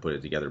starting to put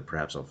it together,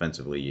 perhaps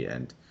offensively.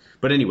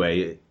 But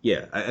anyway,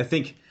 yeah, I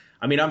think.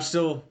 I mean,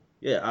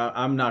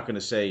 I'm not going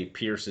to say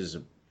Pierce is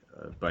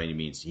by any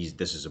means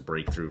this is a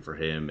breakthrough for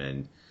him,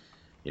 and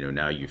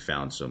now you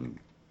found some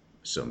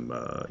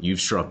you've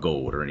struck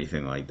gold or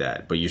anything like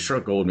that, but you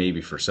struck gold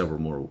maybe for several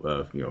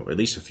more, at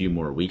least a few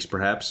more weeks,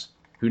 perhaps.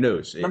 Who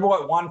knows? Remember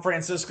what Juan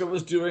Francisco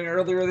was doing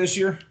earlier this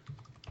year?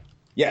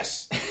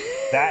 Yes.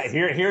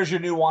 Here's your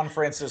new Juan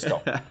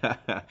Francisco.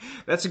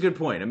 That's a good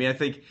point. I mean, I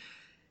think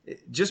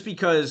just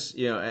because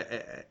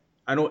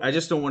I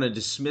just don't want to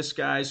dismiss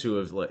guys who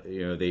have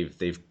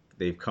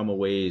they've come a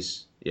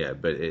ways. Yeah,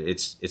 but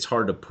it's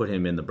hard to put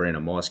him in the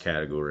Brandon Moss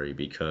category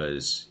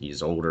because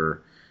he's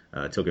older.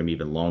 It took him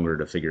even longer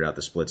to figure out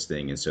the splits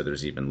thing, and so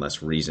there's even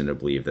less reason to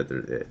believe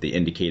that the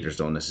indicators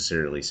don't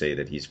necessarily say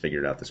that he's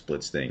figured out the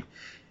splits thing.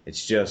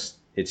 It's just,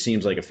 it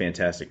seems like a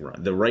fantastic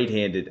run. The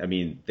right-handed, I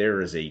mean,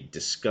 there is a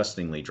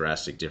disgustingly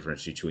drastic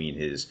difference between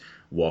his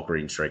walk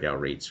rate and strikeout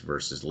rates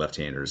versus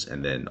left-handers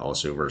and then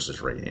also versus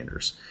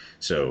right-handers.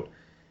 So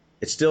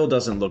it still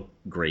doesn't look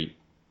great,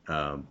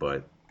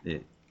 but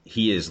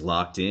he is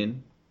locked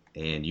in,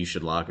 and you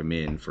should lock him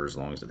in for as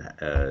long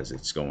as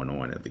it's going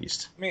on at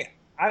least. I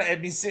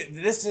mean,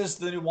 this is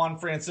the new Juan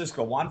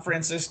Francisco. Juan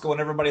Francisco,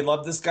 and everybody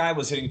loved this guy,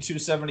 was hitting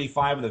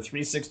 275 with a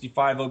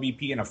 365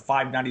 OBP and a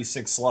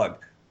 596 slug.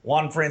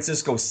 Juan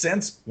Francisco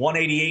since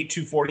 188,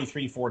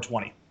 243,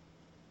 420.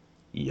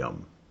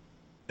 Yum.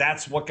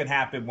 That's what can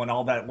happen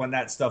when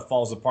that stuff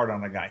falls apart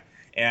on a guy,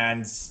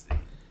 and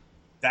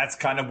that's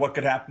kind of what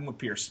could happen with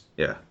Pierce.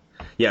 Yeah.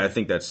 I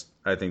think that's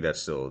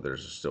still,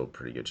 there's still a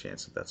pretty good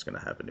chance that that's going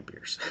to happen to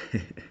Pierce.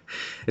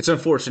 It's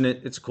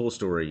unfortunate. It's a cool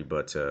story,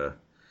 but.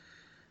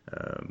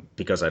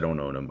 Because I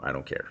don't own them, I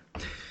don't care.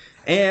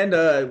 And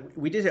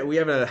we had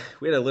a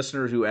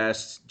listener who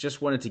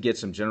wanted to get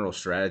some general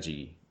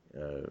strategy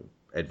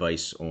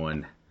advice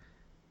on.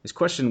 His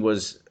question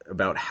was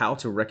about how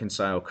to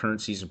reconcile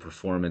current season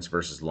performance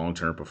versus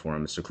long-term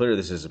performance. So clearly,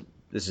 this is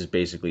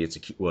basically it's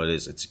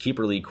a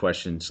keeper league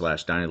question /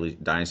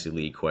 dynasty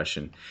league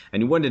question,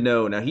 and he wanted to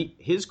know. Now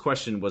his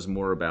question was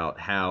more about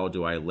how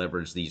do I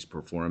leverage these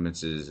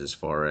performances as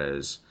far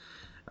as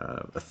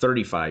a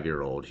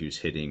 35-year-old who's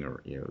hitting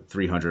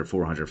 300,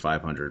 400,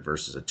 500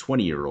 versus a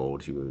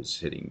 20-year-old who is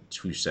hitting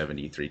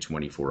 270,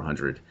 320,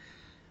 400,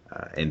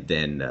 and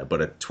then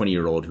but a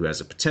 20-year-old who has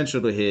the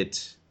potential to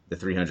hit the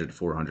 300 to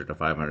 400 to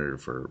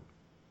 500 for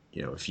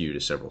a few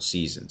to several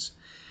seasons.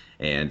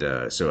 And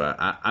so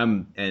how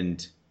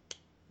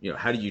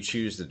do you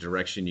choose the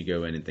direction you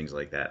go in and things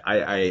like that?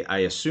 I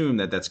assume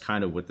that's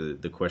kind of what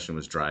the question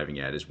was driving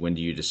at, is when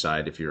do you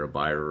decide if you're a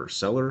buyer or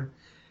seller?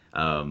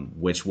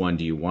 Which one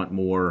do you want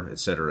more, et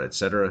cetera, et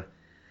cetera.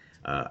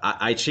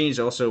 I changed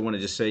also, want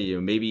to just say,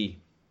 maybe,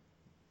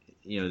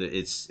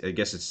 I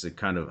guess it's a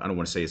kind of, I don't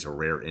want to say it's a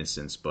rare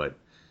instance, but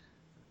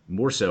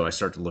more so I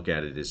start to look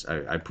at it as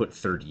I put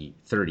 30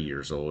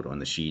 years old on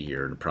the sheet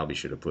here, and probably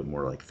should have put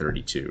more like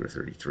 32 or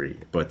 33.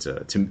 But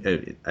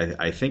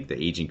I think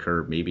the aging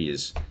curve maybe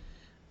is,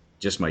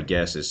 just my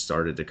guess, has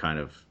started to kind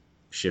of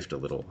shift a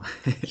little.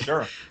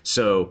 Sure.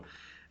 So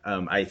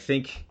I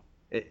think...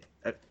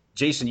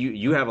 Jason,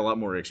 you have a lot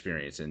more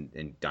experience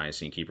in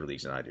dynasty and keeper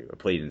leagues than I do. I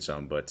played in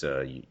some, but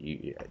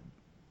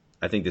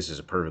I think this is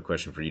a perfect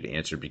question for you to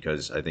answer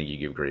because I think you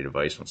give great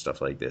advice on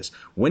stuff like this.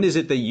 When is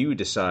it that you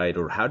decide,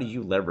 or how do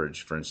you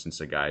leverage, for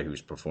instance, a guy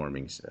who's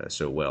performing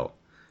so well?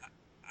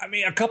 I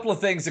mean, a couple of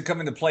things that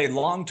come into play.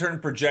 Long-term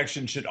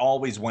projection should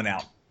always win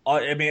out.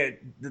 I mean,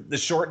 the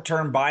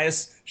short-term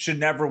bias should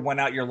never win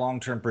out your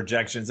long-term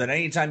projections. And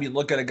anytime you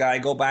look at a guy,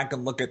 go back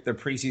and look at their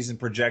preseason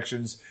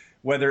projections,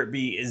 whether it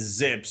be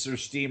Zips or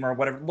Steamer or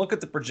whatever, look at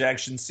the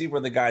projections, see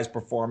where the guy's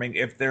performing.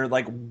 If they're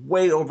like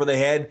way over the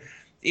head,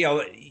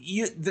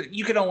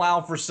 you can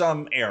allow for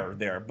some error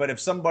there, but if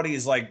somebody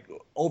is like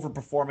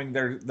overperforming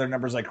their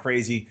numbers like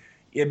crazy,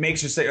 it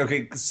makes you say,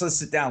 okay, let's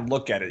sit down and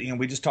look at it.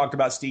 We just talked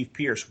about Steve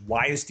Pierce.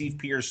 Why is Steve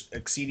Pierce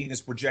exceeding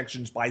his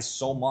projections by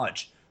so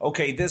much?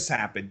 Okay, this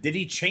happened. Did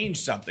he change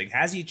something?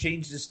 Has he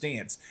changed his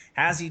stance?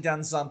 Has he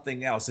done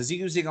something else? Is he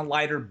using a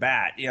lighter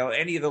bat?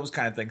 Any of those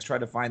kind of things. Try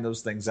to find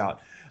those things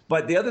out.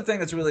 But the other thing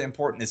that's really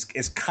important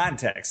is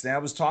context. And I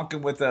was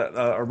talking with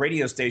a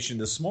radio station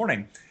this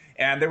morning,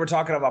 and they were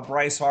talking about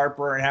Bryce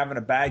Harper and having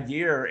a bad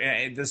year.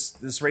 And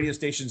this radio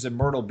station's in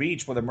Myrtle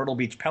Beach, where the Myrtle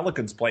Beach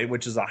Pelicans play,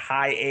 which is a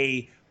high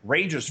A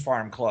Rangers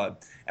farm club.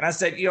 And I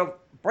said,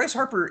 Bryce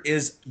Harper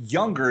is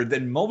younger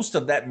than most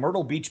of that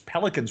Myrtle Beach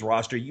Pelicans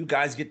roster you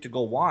guys get to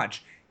go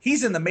watch.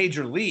 He's in the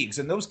major leagues,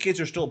 and those kids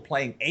are still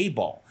playing A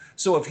ball.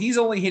 So if he's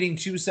only hitting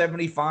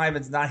 275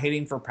 and not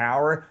hitting for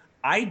power,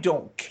 I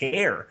don't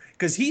care,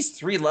 because he's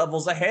 3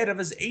 levels ahead of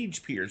his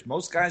age peers.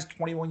 Most guys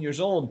 21 years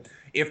old,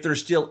 if they're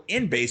still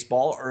in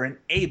baseball, are in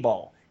A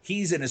ball.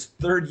 He's in his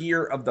 3rd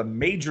year of the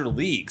major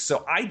league.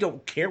 So I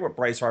don't care what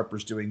Bryce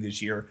Harper's doing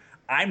this year.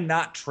 I'm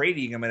not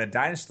trading him in a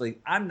dynasty league.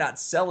 I'm not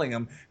selling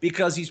him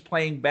because he's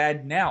playing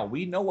bad now.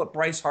 We know what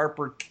Bryce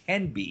Harper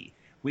can be.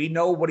 We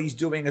know what he's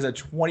doing as a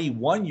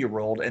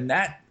 21-year-old, and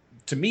that,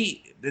 to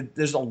me,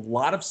 there's a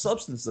lot of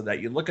substance to that.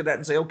 You look at that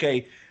and say,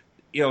 okay,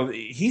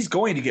 he's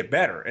going to get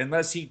better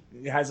unless he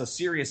has a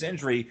serious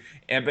injury.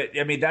 But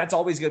that's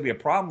always going to be a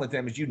problem with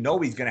him, is he's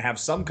going to have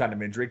some kind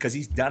of injury because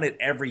he's done it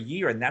every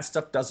year, and that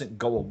stuff doesn't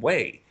go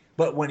away.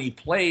 But when he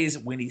plays,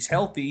 when he's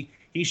healthy,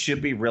 he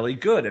should be really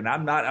good. And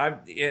I'm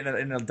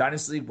in a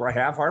dynasty league where I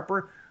have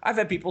Harper. I've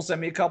had people send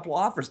me a couple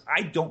offers.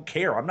 I don't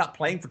care. I'm not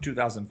playing for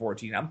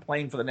 2014. I'm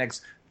playing for the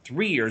next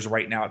 3 years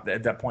right now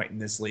at that point in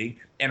this league.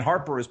 And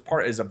Harper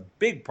is a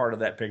big part of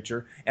that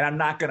picture. And I'm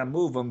not going to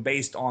move him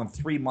based on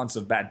 3 months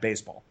of bad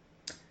baseball.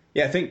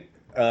 Yeah, I think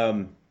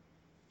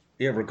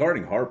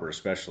regarding Harper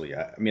especially,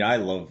 I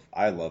love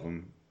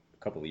him.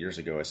 A couple of years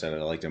ago, I said I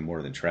liked him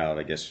more than Trout.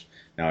 I guess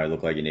now I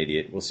look like an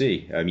idiot. We'll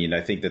see. I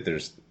think that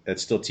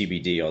that's still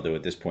TBD, although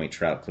at this point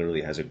Trout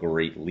clearly has a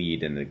great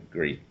lead and a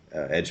great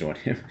edge on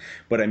him.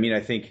 But I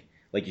think,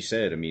 like you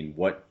said,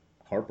 what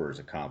Harper has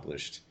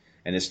accomplished,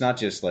 and it's not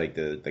just like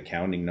the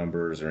counting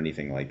numbers or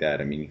anything like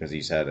that. Because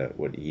he's had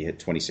he hit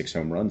 26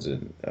 home runs a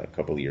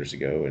couple of years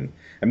ago, and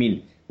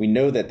we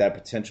know that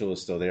potential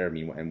is still there.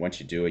 And once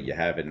you do it, you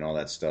have it and all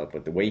that stuff.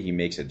 But the way he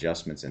makes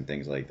adjustments and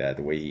things like that,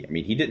 the way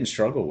he didn't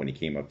struggle when he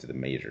came up to the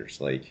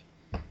majors. Like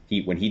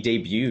when he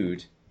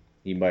debuted,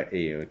 he might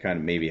kind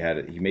of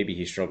maybe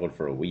he struggled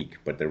for a week,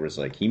 but there was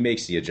he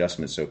makes the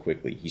adjustments so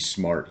quickly. He's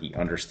smart. He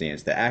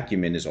understands. The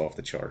acumen is off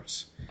the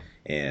charts,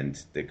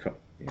 and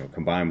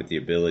combined with the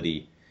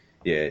ability,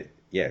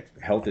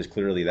 health is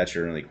clearly, that's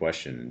your only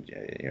question.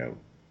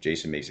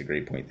 Jason makes a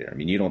great point there.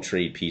 You don't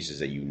trade pieces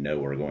that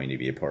are going to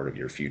be a part of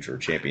your future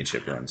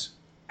championship runs.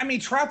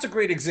 Trout's a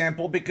great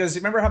example, because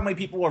remember how many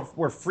people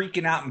were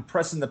freaking out and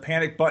pressing the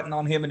panic button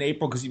on him in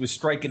April because he was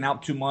striking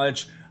out too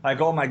much?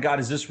 Like, oh my God,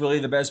 is this really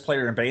the best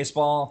player in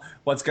baseball?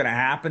 What's going to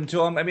happen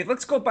to him?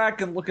 Let's go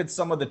back and look at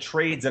some of the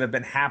trades that have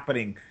been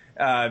happening.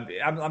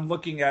 I'm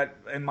looking at,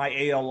 in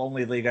my AL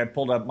only league, I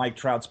pulled up Mike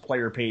Trout's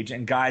player page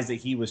and guys that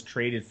he was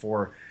traded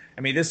for.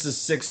 This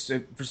is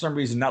for some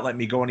reason not letting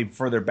me go any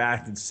further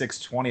back than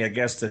 620, I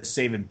guess, to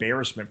save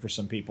embarrassment for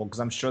some people, because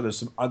I'm sure there's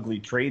some ugly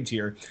trades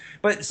here.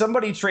 But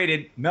somebody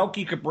traded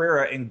Melky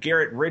Cabrera and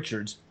Garrett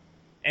Richards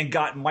and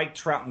got Mike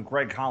Trout and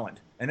Greg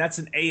Holland. And that's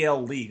an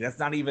AL league. That's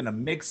not even a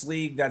mixed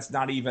league. That's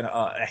not even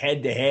a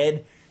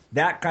head-to-head.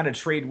 That kind of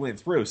trade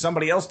went through.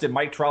 Somebody else did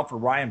Mike Trout for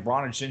Ryan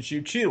Braun and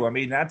Shin-Soo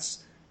Choo.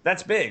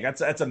 That's big.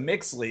 That's a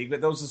mixed league. But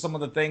those are some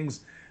of the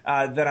things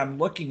that I'm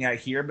looking at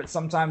here. But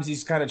sometimes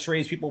these kind of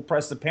trades, people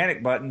press the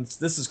panic buttons.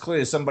 This is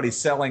clearly somebody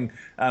selling,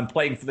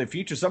 playing for the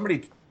future.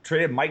 Somebody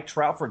traded Mike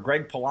Trout for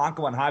Greg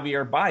Polanco and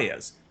Javier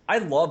Baez. I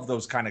love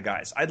those kind of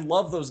guys. I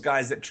love those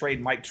guys that trade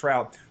Mike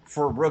Trout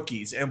for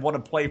rookies and want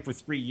to play for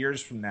 3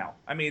 years from now.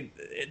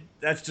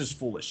 That's just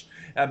foolish.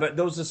 But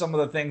those are some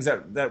of the things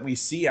that we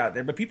see out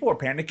there. But people are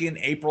panicking in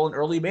April and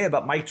early May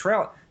about Mike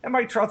Trout. And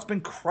Mike Trout's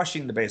been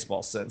crushing the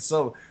baseball since.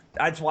 So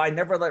that's why I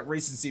never let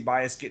recency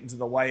bias get into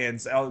the way and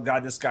say, oh,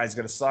 God, this guy's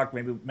going to suck.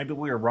 Maybe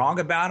we were wrong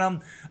about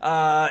him.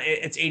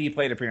 It's 80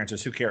 plate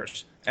appearances. Who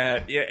cares?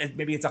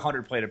 Maybe it's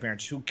 100 plate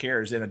appearances. Who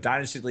cares? In a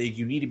dynasty league,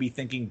 you need to be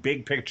thinking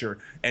big picture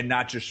and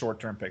not just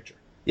short-term picture.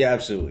 Yeah,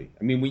 absolutely.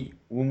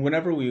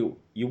 Whenever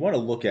you want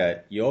to look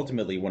at, you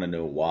ultimately want to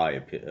know why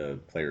a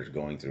player is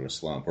going through a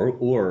slump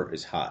or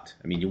is hot.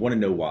 You want to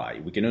know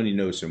why. We can only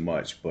know so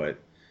much, but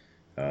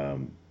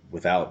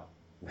without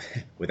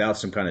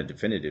some kind of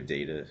definitive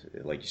data,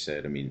 like you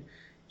said,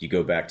 you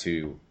go back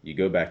to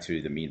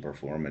the mean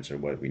performance or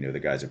what we know the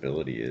guy's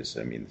ability is.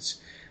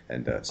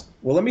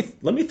 Well,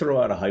 let me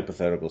throw out a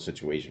hypothetical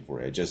situation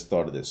for you. I just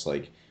thought of this.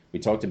 Like, we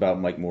talked about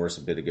Mike Morris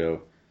a bit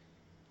ago.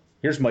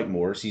 Here's Mike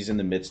Morris. He's in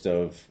the midst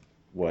of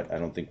what I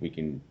don't think we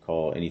can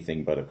call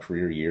anything but a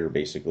career year,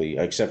 basically,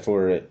 except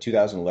for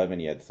 2011,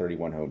 he had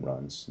 31 home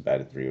runs,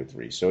 batted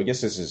 .303. So I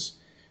guess this is,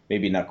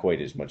 maybe not quite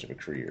as much of a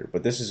career.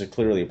 But this is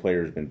clearly a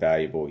player who's been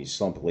valuable. He's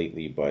slumped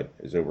lately, but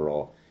his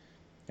overall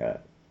uh,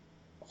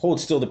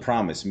 holds still the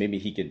promise. Maybe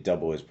he could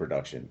double his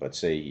production, but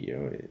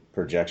say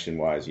projection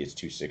wise, he has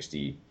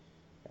 260,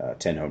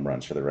 10 home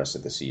runs for the rest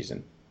of the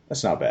season.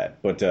 That's not bad,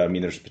 but I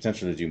mean, there's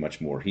potential to do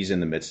much more. He's in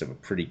the midst of a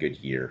pretty good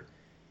year.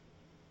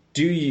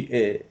 Do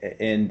you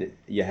and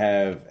you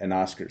have an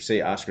Oscar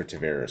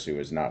Taveras, who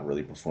has not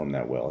really performed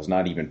that well, has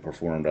not even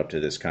performed up to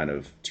this kind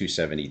of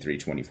 273,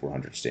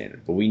 2400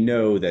 standard. But we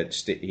know that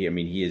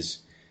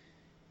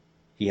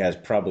he has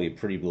probably a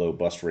pretty low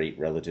bust rate,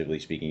 relatively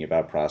speaking,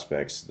 about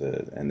prospects.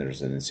 And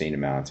there's an insane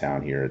amount of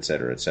talent here, et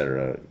cetera, et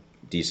cetera.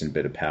 Decent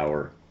bit of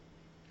power.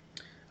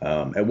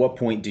 At what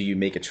point do you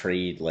make a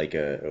trade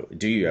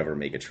do you ever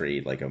make a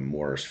trade like a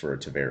Morris for a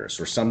Taveras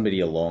or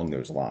somebody along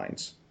those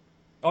lines?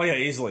 Oh yeah,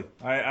 easily.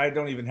 I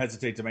don't even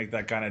hesitate to make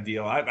that kind of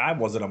deal. I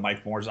wasn't a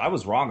Mike Morris. I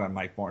was wrong on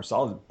Mike Morris.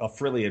 I'll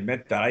freely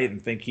admit that. I didn't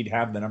think he'd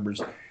have the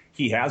numbers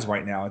he has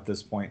right now at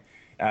this point.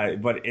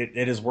 But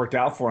it has worked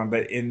out for him.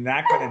 But in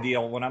that kind of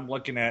deal, when I'm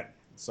looking at,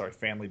 sorry,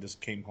 family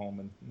just came home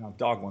and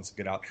dog wants to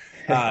get out.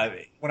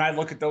 When I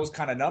look at those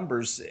kind of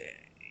numbers,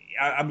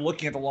 I'm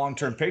looking at the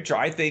long-term picture.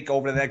 I think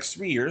over the next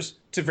 3 years,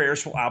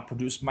 Taveras will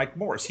outproduce Mike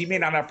Morris. He may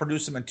not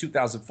outproduce him in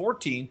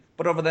 2014,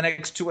 but over the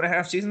next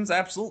 2.5 seasons,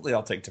 absolutely,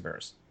 I'll take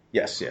Taveras.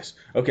 Yes, yes.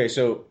 Okay,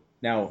 so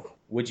now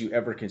would you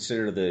ever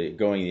consider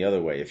going the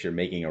other way if you're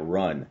making a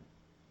run?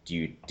 Do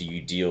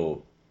you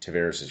deal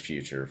Taveras'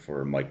 future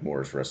for Mike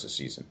Morris for the rest of the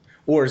season?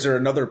 Or is there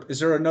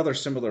another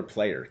similar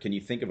player? Can you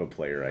think of a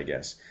player, I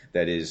guess,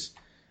 that is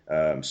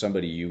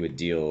somebody you would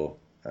deal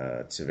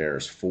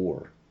Taveras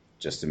for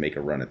just to make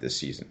a run at this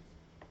season?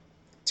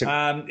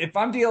 If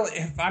I'm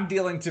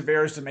dealing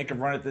Taveras to make a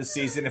run at this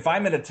season, if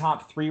I'm in a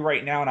top 3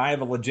 right now and I have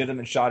a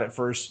legitimate shot at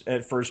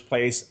first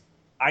place,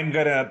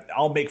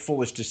 I'll make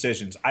foolish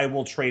decisions. I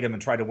will trade him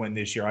and try to win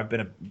this year. I've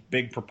been a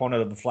big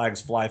proponent of the flags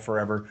fly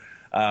forever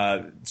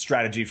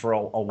strategy for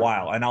a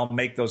while, and I'll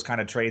make those kind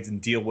of trades and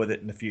deal with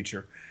it in the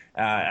future.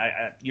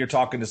 You're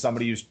talking to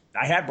somebody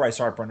I had Bryce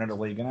Harper in another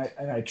league,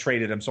 and I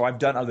traded him. So I've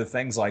done other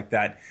things like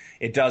that.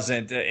 It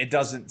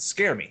doesn't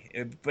scare me,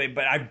 but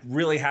I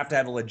really have to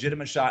have a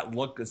legitimate shot.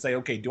 Look and say,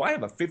 okay, do I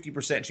have a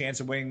 50% chance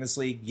of winning this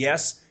league?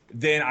 Yes.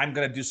 Then I'm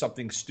going to do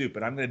something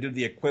stupid. I'm going to do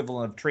the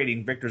equivalent of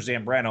trading Victor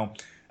Zambrano.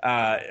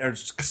 Or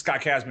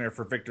Scott Kazmir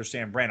for Victor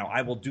Zambrano.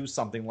 I will do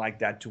something like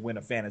that to win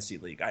a fantasy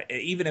league,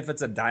 even if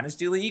it's a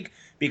dynasty league,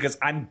 because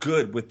I'm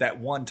good with that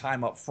one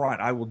time up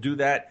front. I will do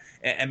that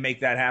and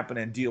make that happen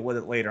and deal with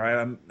it later.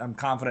 I'm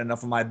confident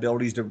enough in my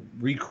abilities to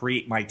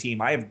recreate my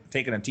team. I have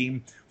taken a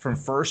team from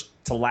first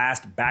to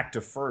last back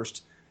to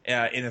first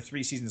in a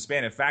 3-season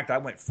span. In fact, I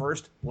went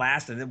first,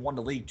 last, and then won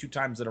the league 2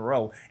 times in a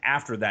row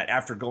after that,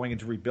 after going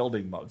into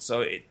rebuilding mode.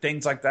 So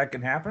things like that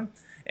can happen,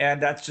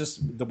 and that's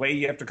just the way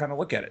you have to kind of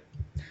look at it.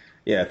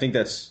 Yeah, I think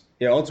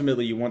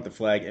ultimately you want the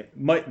flag.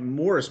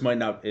 Morris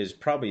is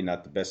probably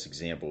not the best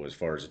example as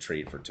far as a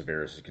trade for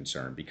Taveras is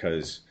concerned,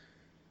 because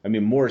I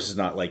mean Morris is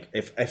not like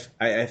if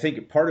I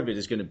think part of it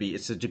is going to be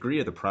it's the degree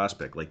of the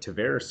prospect. Like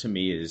Taveras to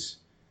me is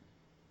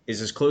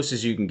as close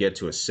as you can get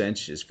to a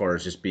cinch as far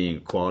as just being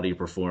a quality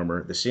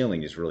performer. The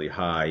ceiling is really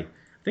high.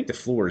 I think the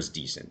floor is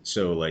decent.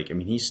 So like I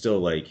mean he's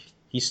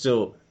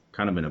still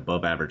kind of an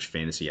above average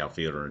fantasy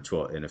outfielder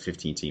in a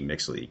 15-team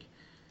mixed league.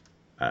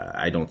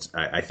 I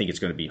think it's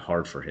going to be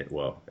hard for him.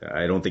 Well,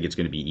 I don't think it's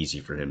going to be easy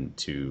for him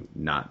to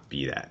not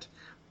be that.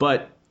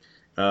 But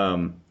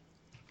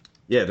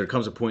there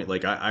comes a point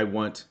like I'm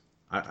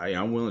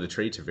willing to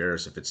trade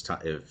Taveras if it's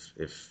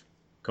if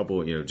a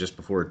couple just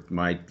before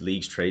my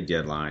league's trade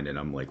deadline, and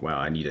I'm like, wow,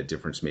 I need a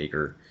difference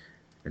maker,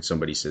 and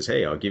somebody says,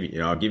 hey, I'll give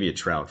you a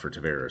Trout for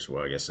Taveras.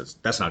 Well, I guess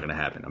that's not going to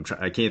happen.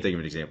 I can't think of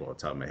an example off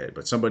the top of my head,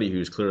 but somebody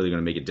who's clearly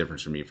going to make a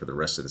difference for me for the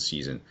rest of the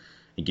season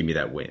and give me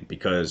that win,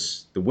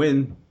 because the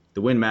win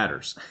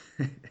matters.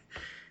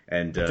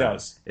 And it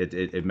does.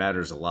 It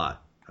matters a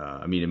lot.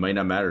 I mean, it might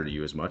not matter to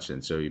you as much,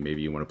 and so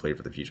maybe you want to play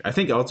for the future. I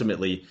think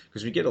ultimately,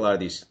 because we get a lot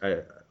of these, I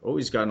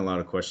always gotten a lot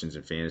of questions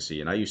in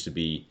fantasy, and I used to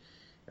be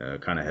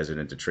kind of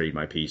hesitant to trade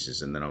my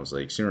pieces, and then I was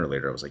like, sooner or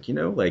later, I was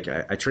like,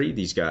 I trade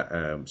these guys,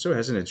 I'm so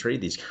hesitant to trade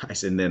these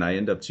guys, and then I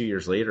end up 2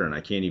 years later, and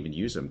I can't even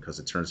use them because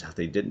it turns out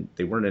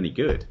they weren't any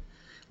good.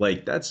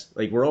 Like that's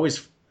like you're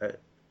always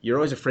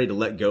afraid to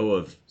let go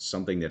of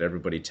something that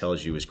everybody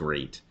tells you is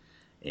great.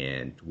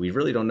 And we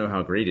really don't know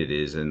how great it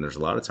is, and there's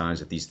a lot of times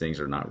that these things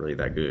are not really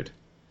that good.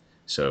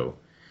 So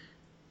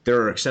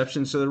there are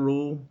exceptions to the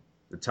rule.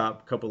 The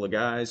top couple of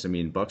guys, I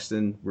mean,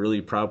 Buxton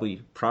really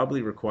probably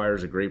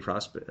requires a great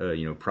prospect.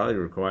 Probably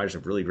requires a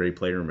really great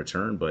player in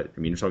return. But I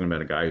mean, you're talking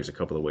about a guy who's a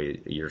couple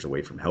of years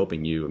away from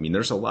helping you. I mean,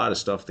 there's a lot of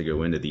stuff to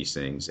go into these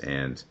things,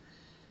 and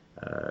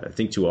I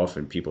think too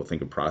often people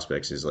think of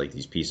prospects as like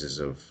these pieces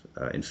of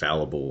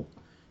infallible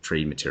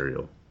trade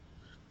material.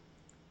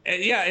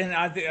 Yeah, and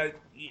I think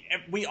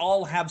we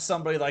all have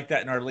somebody like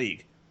that in our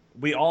league.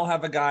 We all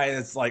have a guy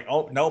that's like,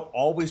 oh, nope,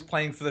 always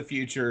playing for the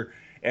future.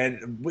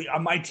 and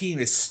my team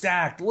is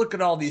stacked. Look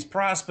at all these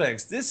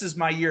prospects. This is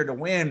my year to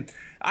win.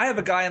 I have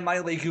a guy in my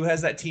league who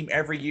has that team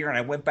every year, and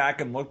I went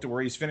back and looked at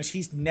where he's finished.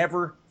 He's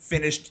never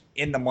finished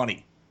in the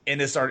money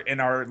in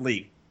our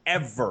league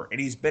ever, and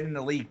he's been in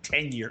the league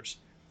 10 years.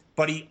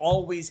 But he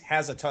always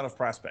has a ton of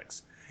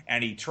prospects,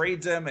 and he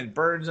trades them and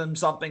burns them.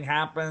 Something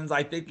happens.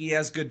 I think he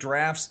has good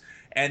drafts,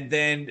 and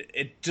then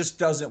it just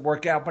doesn't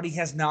work out. But he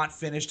has not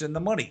finished in the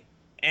money.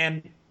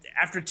 And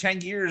after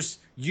 10 years,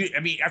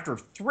 after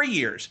 3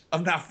 years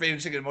of not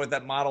finishing with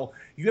that model,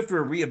 you have to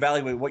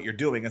reevaluate what you're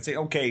doing and say,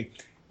 okay,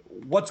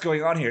 what's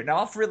going on here? Now,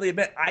 I'll freely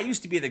admit, I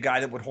used to be the guy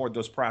that would hoard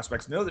those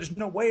prospects. No, there's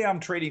no way I'm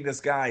trading this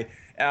guy.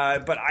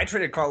 But I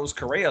traded Carlos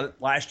Correa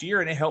last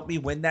year, and it helped me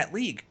win that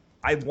league.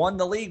 I won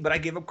the league, but I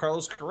gave up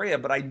Carlos Correa.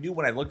 But I knew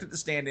when I looked at the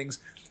standings,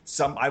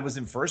 I was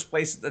in first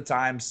place at the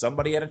time.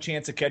 Somebody had a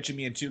chance of catching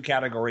me in 2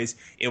 categories.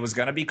 It was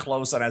going to be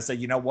close, and I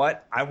said, you know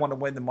what? I want to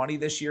win the money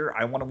this year.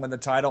 I want to win the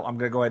title. I'm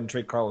going to go ahead and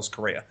trade Carlos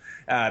Correa.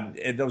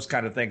 And those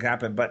kind of things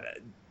happen. But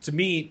to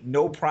me,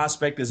 no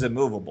prospect is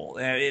immovable.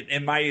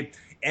 In my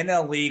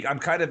NL League, I'm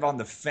kind of on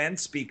the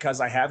fence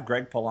because I have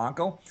Greg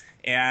Polanco,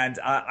 and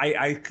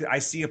I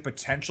see a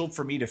potential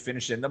for me to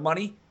finish in the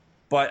money,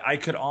 but I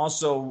could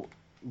also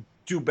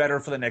do better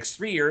for the next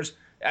 3 years.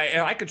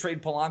 I could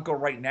trade Polanco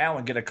right now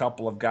and get a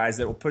couple of guys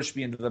that will push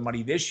me into the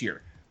money this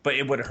year. But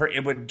it would hurt.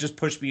 It would just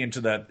push me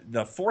into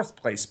the fourth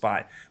place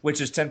spot,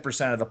 which is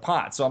 10% of the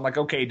pot. So I'm like,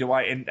 okay,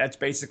 and that's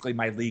basically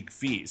my league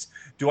fees.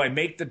 Do I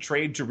make the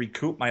trade to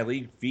recoup my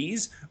league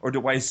fees, or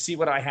do I see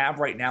what I have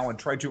right now and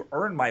try to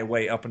earn my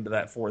way up into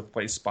that fourth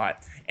place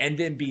spot and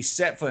then be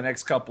set for the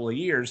next couple of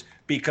years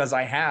because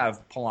I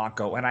have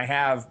Polanco and I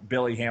have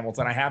Billy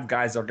Hamilton, I have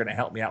guys that are going to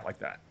help me out like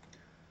that.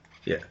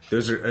 Yeah,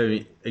 those are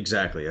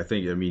exactly. I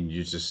think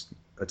you just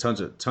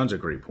tons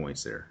of great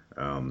points there.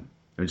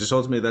 And just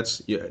ultimately,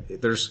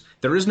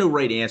 there is no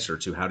right answer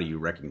to how do you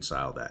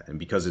reconcile that, and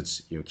because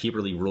it's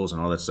keeper league rules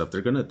and all that stuff,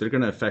 they're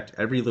gonna affect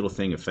every little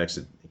thing. Affects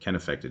it. It can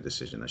affect a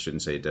decision. I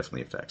shouldn't say it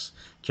definitely affects.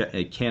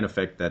 It can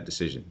affect that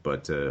decision,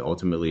 but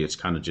ultimately, it's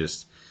kind of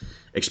just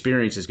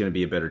experience is going to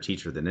be a better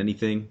teacher than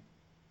anything.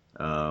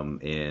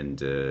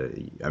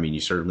 You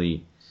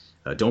certainly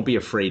don't be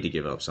afraid to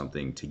give up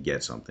something to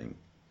get something,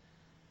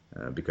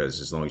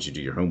 because as long as you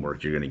do your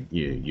homework, you're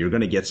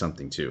gonna get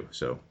something too.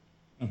 So.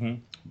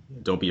 Mm-hmm.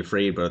 Don't be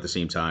afraid, but at the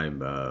same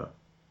time,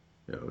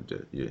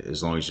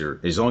 as long as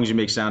you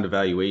make sound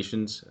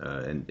evaluations,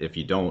 and if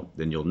you don't,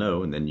 then you'll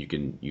know, and then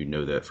you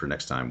know that for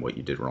next time what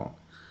you did wrong.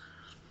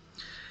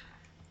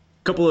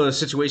 A couple of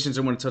situations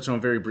I want to touch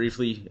on very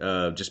briefly,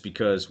 just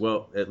because,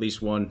 well, at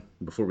least one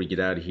before we get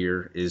out of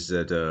here is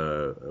that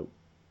I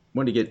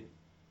wanted to get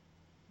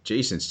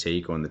Jason's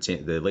take on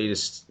the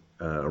latest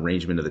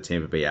arrangement of the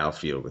Tampa Bay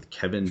outfield with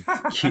Kevin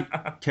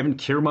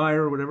Kiermaier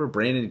or whatever,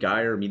 Brandon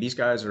Guyer. I mean, these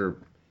guys are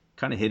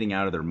kind of hitting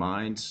out of their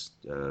minds,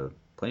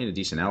 playing a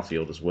decent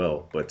outfield as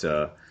well. But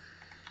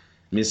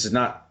this was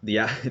not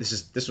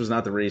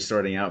the Rays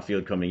starting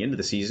outfield coming into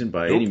the season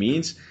by any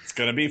means. It's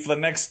going to be for the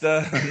next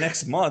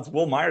month.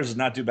 Will Myers is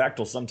not due back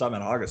till sometime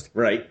in August.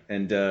 Right,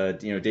 and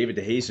David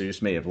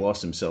DeJesus may have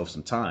lost himself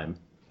some time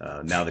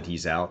now that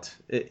he's out.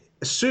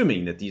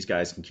 Assuming that these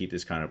guys can keep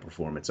this kind of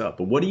performance up.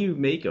 But what do you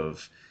make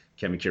of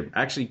Kevin Kiermaier?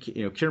 Actually,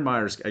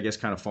 Kiermaier's, I guess,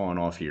 kind of fallen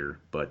off here.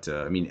 But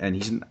and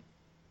he's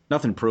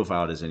nothing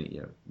profiled as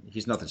any.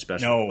 He's nothing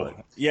special. No,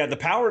 but. Yeah, the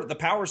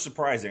power is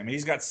surprising. I mean,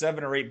 he's got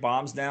 7 or 8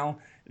 bombs now.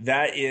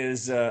 That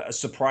is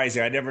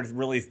surprising. I never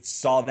really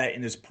saw that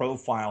in his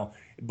profile.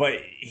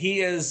 But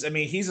he is. I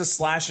mean, he's a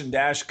slash and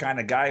dash kind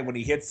of guy. When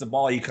he hits the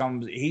ball,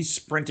 he's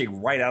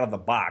sprinting right out of the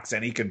box,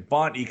 and he can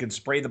bunt. He can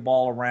spray the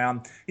ball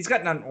around. He's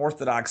got an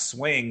unorthodox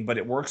swing, but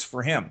it works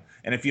for him.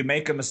 And if you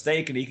make a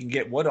mistake and he can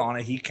get wood on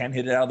it, he can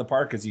hit it out of the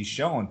park, as he's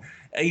shown.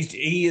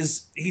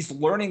 He's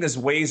learning his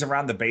ways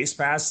around the base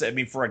pass. I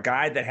mean, for a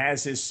guy that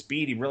has his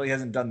speed, he really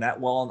hasn't done that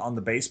well on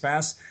the base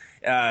pass.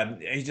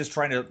 He's just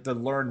trying to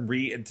learn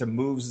to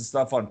moves and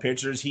stuff on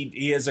pitchers.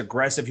 He is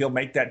aggressive. He'll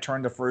make that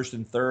turn to first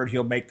and third.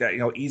 He'll make that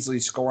easily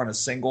score on a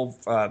single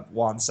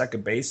while on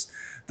second base.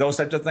 Those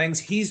types of things.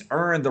 He's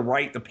earned the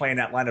right to play in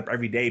that lineup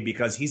every day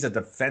because he's a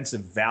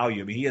defensive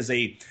value. I mean, he is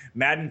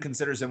Madden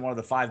considers him one of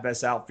the 5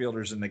 best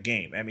outfielders in the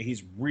game. I mean,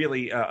 he's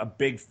really a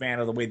big fan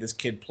of the way this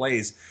kid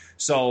plays.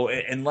 So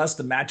unless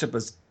the matchup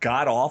is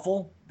god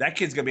awful, that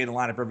kid's gonna be in the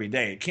lineup every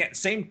day.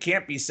 Same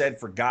can't be said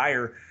for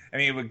Guyer. I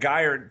mean, with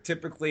Guyer,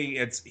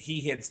 typically he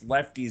hits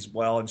lefties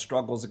well and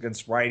struggles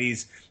against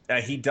righties.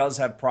 He does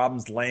have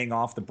problems laying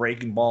off the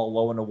breaking ball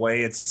low and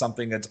away. It's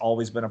something that's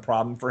always been a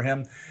problem for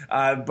him.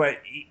 But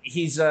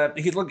he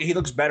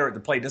looks better at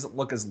the plate. Doesn't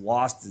look as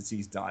lost as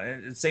he's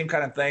done. Same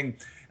kind of thing.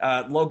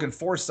 Logan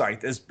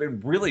Forsythe has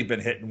really been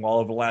hitting well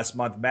over the last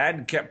month.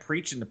 Madden kept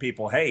preaching to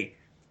people, hey,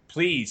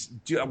 please,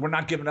 we're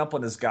not giving up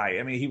on this guy.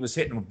 I mean, he was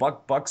hitting a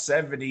buck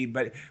 70,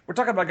 but we're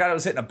talking about a guy that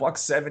was hitting a buck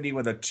 70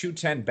 with a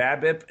 210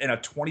 BABIP and a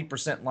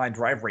 20% line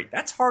drive rate.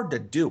 That's hard to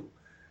do.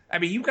 I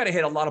mean, you've got to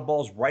hit a lot of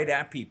balls right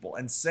at people.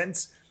 And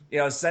since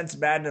since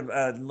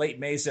Madden late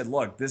May said,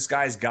 look, this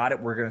guy's got it.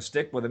 We're going to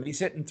stick with him. He's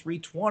hitting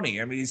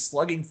 320. I mean, he's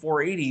slugging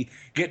 480,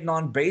 getting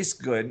on base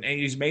good, and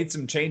he's made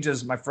some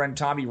changes. My friend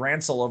Tommy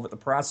Ransel over at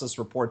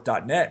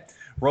theprocessreport.net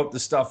wrote the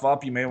stuff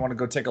up. You may want to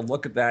go take a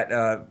look at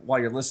that while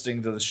you're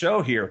listening to the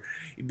show here.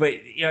 But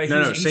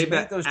he's save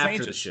that those after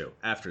changes. The show.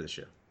 After the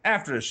show.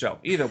 After the show,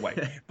 either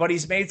way. But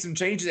he's made some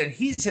changes, and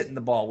he's hitting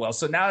the ball well.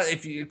 So now,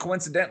 if you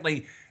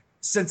coincidentally,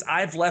 since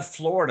I've left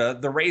Florida,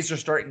 the Rays are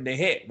starting to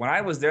hit. When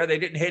I was there, they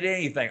didn't hit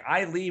anything.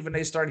 I leave and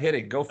they start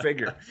hitting. Go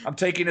figure. I'm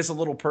taking this a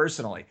little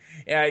personally.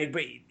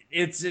 But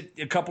it's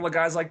a couple of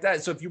guys like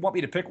that. So if you want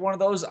me to pick one of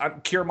those, I'm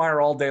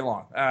Kiermaier all day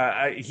long.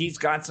 He's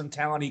got some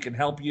talent. He can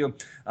help you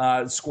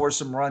score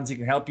some runs. He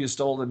can help you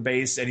stolen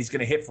base, and he's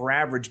going to hit for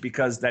average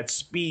because that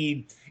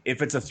speed,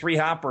 if it's a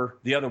three-hopper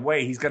the other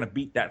way, he's going to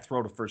beat that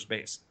throw to first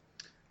base.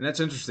 And that's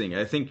interesting.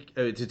 I think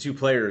to two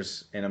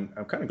players, and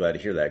I'm kind of glad to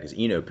hear that because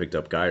Eno picked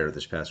up Geyer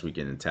this past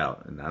weekend in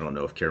tout, and I don't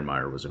know if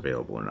Kiermaier was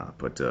available or not.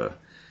 But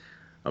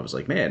I was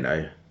like, man,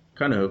 I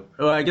kind of hope.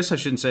 Oh, I guess I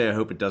shouldn't say I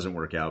hope it doesn't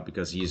work out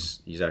because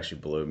he's actually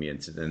below me, and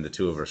the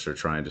two of us are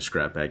trying to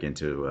scrap back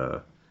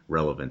into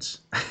relevance.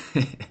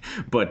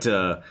 But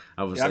I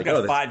was I've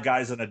got 5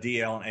 guys on a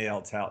DL and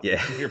AL tout.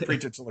 Yeah, you're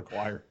preaching to the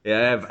choir.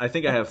 Yeah, I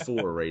think I have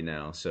 4 right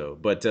now. So,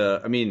 but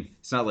I mean,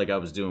 it's not like I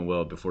was doing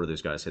well before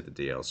those guys hit the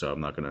DL, so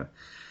I'm not gonna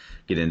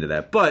get into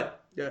that. But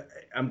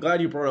I'm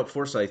glad you brought up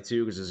Forsythe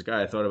too, because there's a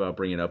guy I thought about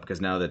bringing up because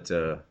now that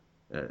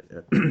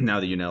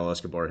Yunel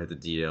Escobar hit the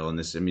DL, and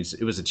this, I mean,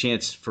 it was a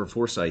chance for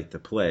Forsythe to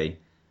play,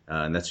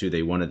 and that's who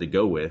they wanted to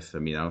go with. I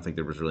mean, I don't think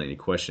there was really any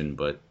question,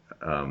 but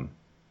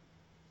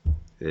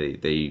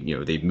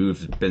they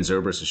moved Ben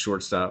Zobrist to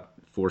shortstop.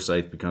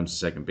 Forsythe becomes a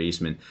second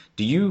baseman.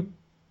 Do you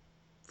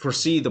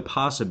foresee the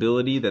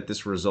possibility that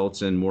this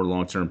results in more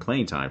long-term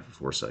playing time for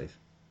Forsythe?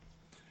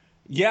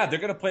 Yeah, they're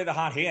going to play the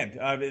hot hand.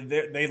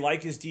 They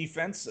like his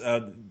defense.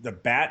 The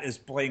bat is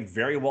playing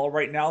very well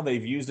right now.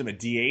 They've used him at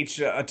DH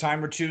a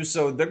time or two,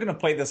 so they're going to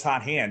play this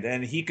hot hand.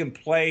 And he can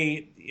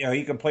play.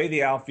 He can play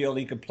the outfield.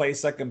 He can play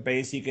second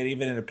base. He could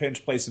even in a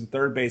pinch play some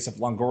third base if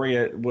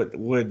Longoria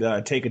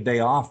would take a day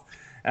off.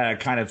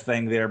 Kind of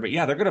thing there. But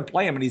yeah, they're going to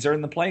play him, and he's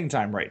earned the playing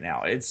time right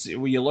now. It's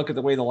when you look at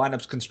the way the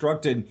lineup's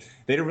constructed,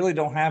 they really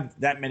don't have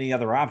that many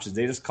other options.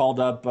 They just called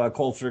up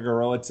Cole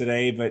Figueroa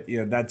today, but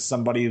that's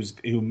somebody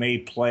who may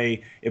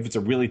play if it's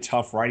a really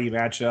tough righty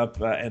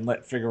matchup and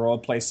let Figueroa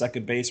play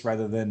second base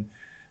rather than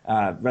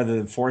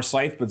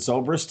Forsythe. But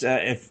Zobrist,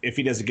 if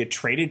he doesn't get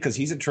traded, because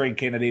he's a trade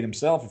candidate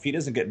himself, if he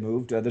doesn't get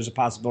moved, there's a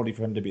possibility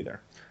for him to be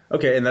there.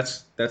 Okay, and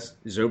that's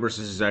Zobrist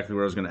is exactly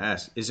what I was going to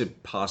ask. Is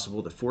it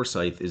possible that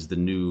Forsythe is the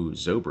new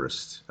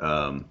Zobrist?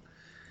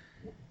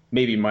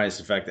 Maybe minus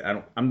the fact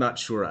that I'm not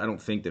sure. I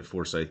don't think that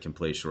Forsythe can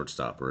play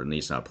shortstop, or at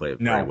least not play it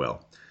very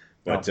well.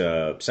 But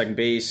second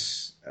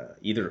base,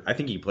 I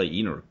think he can play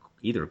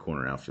either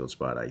corner outfield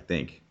spot. I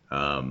think.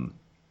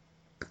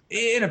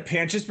 In a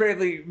pinch, it's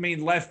barely. I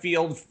mean, left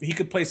field. He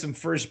could play some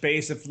first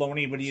base if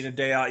Loney would need a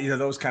day out.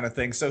 Those kind of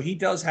things. So he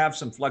does have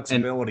some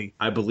flexibility.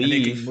 And I believe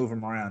and they can move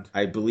him around.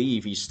 I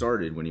believe he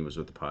started when he was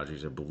with the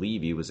Padres. I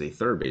believe he was a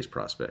third base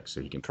prospect,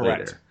 so he can play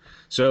there.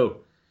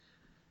 So,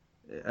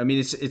 I mean,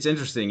 it's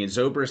interesting. And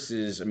Zobrist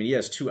is. I mean, he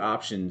has two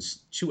option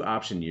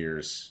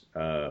years.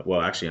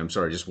 Well, actually, I'm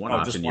sorry, just one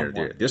option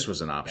year. This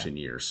was an option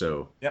year.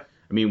 So, yep.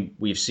 I mean,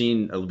 we've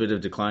seen a bit of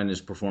decline in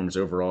his performance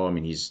overall. I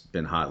mean, he's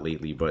been hot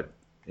lately, but.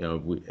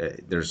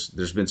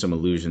 There's been some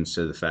allusions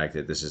to the fact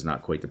that this is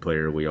not quite the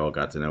player we all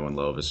got to know and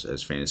love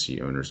as fantasy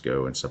owners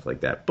go and stuff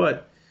like that.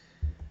 But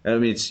I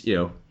mean, it's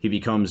he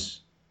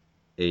becomes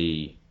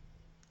a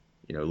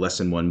less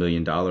than $1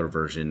 million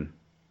version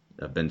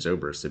of Ben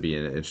Zobrist to be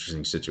in an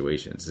interesting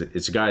situation.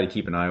 It's a guy to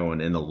keep an eye on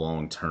in the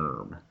long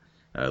term,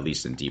 at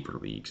least in deeper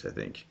leagues, I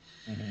think.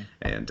 Mm-hmm.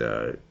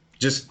 And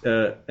just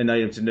an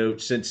item to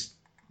note, since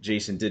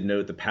Jason did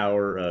note the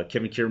power.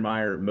 Kevin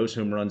Kiermaier, most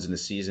home runs in the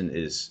season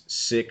is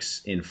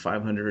 6 in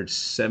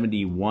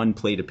 571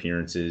 plate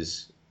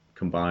appearances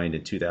combined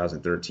in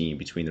 2013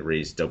 between the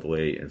Rays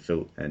AA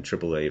and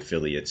AAA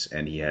affiliates,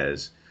 and he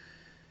has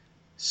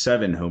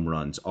 7 home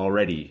runs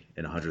already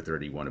in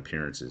 131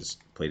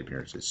 plate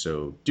appearances.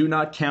 So do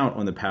not count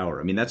on the power.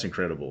 I mean, that's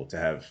incredible to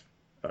have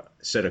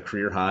set a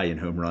career high in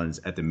home runs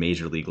at the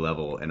major league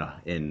level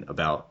in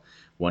about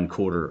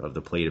 1/4 of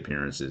the plate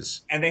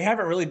appearances. And they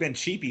haven't really been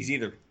cheapies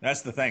either.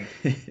 That's the thing.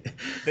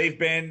 They've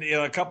been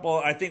a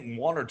couple, I think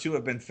 1 or 2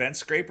 have been fence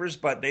scrapers,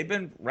 but they've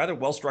been rather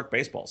well-struck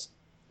baseballs.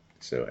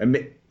 So,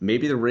 and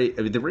maybe the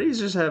Rays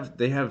just have,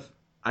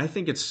 I don't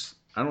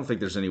think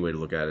there's any way to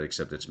look at it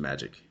except it's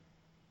magic.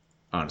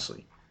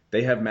 Honestly.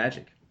 They have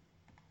magic.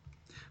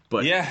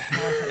 But yeah,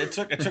 it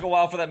took a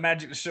while for that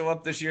magic to show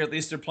up this year. At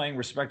least they're playing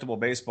respectable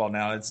baseball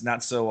now. It's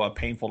not so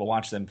painful to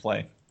watch them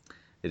play.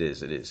 It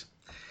is.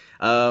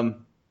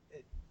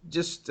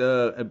 Just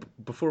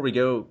before we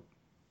go,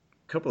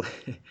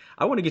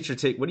 I want to get your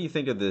take. What do you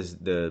think of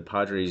the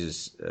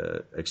Padres'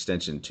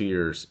 extension, 2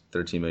 years,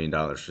 $13 million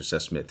for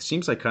Seth Smith?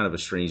 Seems like kind of a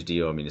strange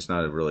deal. I mean, it's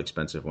not a real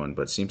expensive one,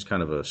 but seems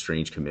kind of a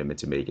strange commitment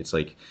to make. It's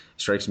like,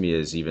 strikes me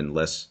as even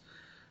less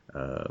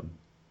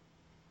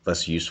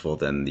less useful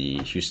than the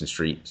Houston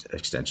Street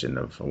extension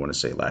of, I want to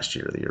say, last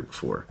year or the year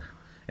before.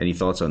 Any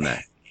thoughts on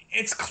that?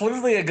 It's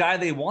clearly a guy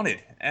they wanted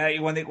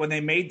when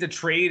they made the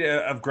trade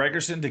of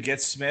Gregerson to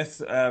get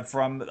Smith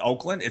from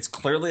Oakland. It's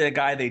clearly a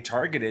guy they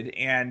targeted,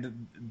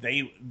 and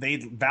they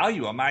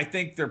value him. I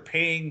think they're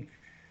paying.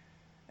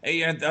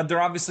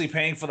 They're obviously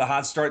paying for the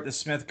hot start that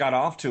Smith got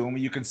off to. And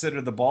when you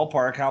consider the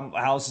ballpark,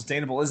 how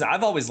sustainable is it?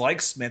 I've always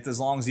liked Smith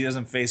as long as he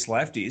doesn't face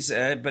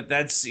lefties. But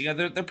that's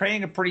they're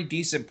paying a pretty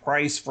decent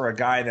price for a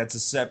guy that's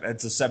a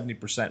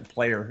 70%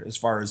 player as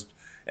far as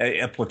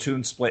a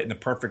platoon split in the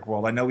perfect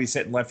world. I know he's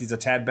hitting lefties a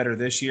tad better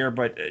this year,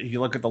 but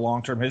you look at the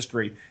long-term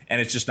history, and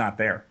it's just not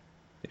there.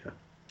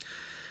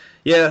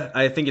 Yeah,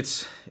 I think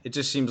it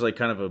just seems like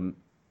kind of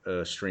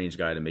a strange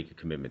guy to make a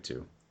commitment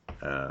to.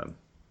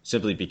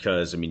 Simply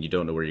because, I mean, you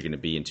don't know where you're going to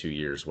be in 2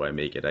 years. Why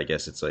make it? I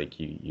guess it's like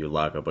you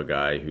lock up a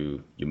guy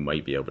who you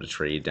might be able to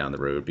trade down the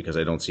road, because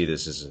I don't see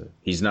this as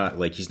he's not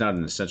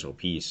an essential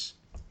piece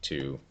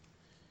to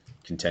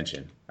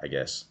contention, I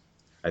guess.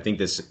 I think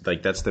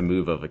that's the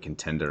move of a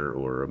contender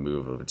or a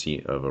move of a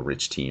team, of a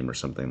rich team or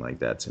something like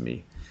that to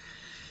me.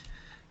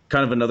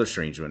 Kind of another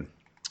strange one.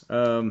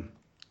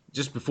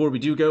 Just before we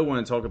do go, I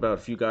want to talk about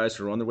a few guys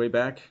who are on their way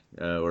back,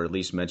 or at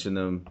least mention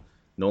them.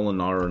 Nolan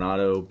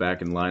Arenado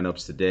back in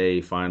lineups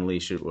today,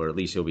 finally, or at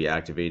least he'll be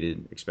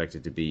activated,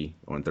 expected to be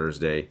on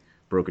Thursday.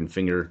 Broken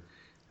finger.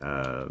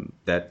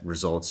 That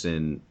results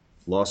in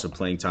loss of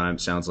playing time,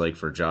 sounds like,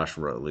 for Josh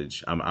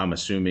Rutledge. I'm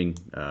assuming,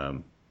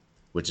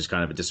 which is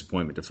kind of a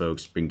disappointment to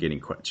folks. Been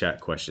getting chat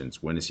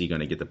questions. When is he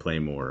going to get to play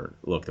more?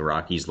 Look, the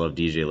Rockies love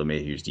DJ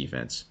LeMahieu's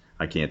defense.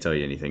 I can't tell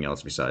you anything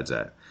else besides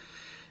that.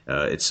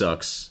 It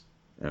sucks,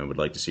 and would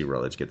like to see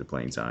Rutledge get the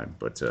playing time,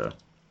 but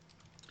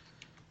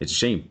it's a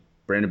shame.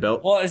 Brandon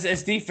Belt. Well,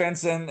 it's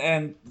defense,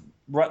 and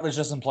Rutledge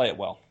doesn't play it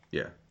well.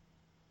 Yeah,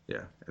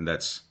 and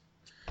that's.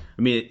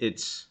 I mean,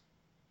 it's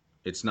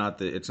not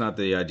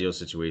the ideal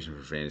situation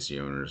for fantasy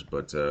owners,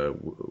 but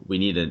we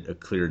need a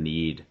clear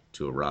need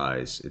to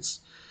arise. It's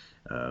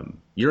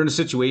you're in a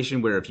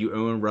situation where if you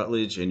own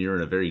Rutledge and you're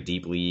in a very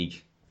deep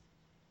league,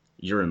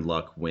 you're in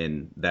luck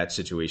when that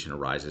situation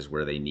arises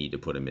where they need to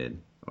put him in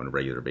on a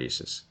regular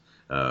basis.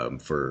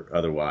 For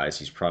otherwise,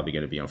 he's probably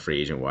going to be on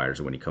free agent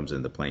wires. When he comes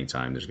into the playing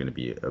time, there's going to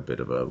be a bit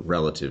of a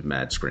relative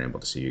mad scramble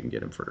to see who can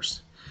get him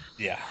first.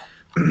 Yeah.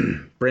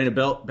 Brandon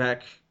Belt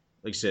back,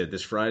 like I said,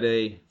 this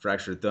Friday,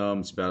 fractured thumb.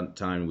 It's about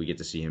time we get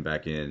to see him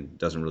back in.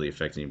 Doesn't really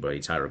affect anybody.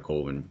 Tyler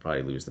Coleman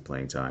probably lose the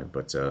playing time,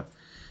 but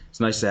it's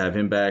nice to have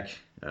him back.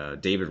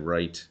 David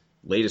Wright,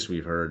 latest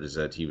we've heard is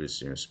that he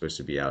was supposed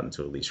to be out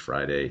until at least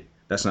Friday.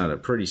 That's not a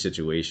pretty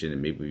situation,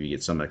 and maybe we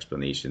get some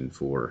explanation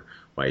for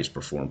why he's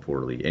performed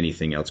poorly.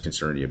 Anything else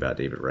concern you about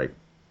David Wright?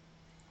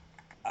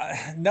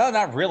 No,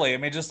 not really. I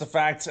mean, just the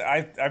fact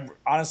I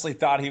honestly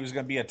thought he was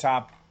going to be a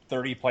top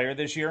 30 player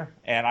this year,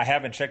 and I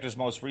haven't checked his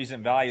most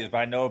recent values, but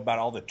I know about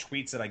all the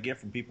tweets that I get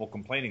from people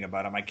complaining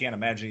about him. I can't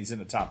imagine he's in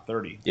the top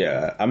 30.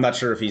 Yeah, I'm not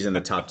sure if he's in the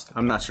top.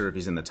 I'm not sure if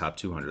he's in the top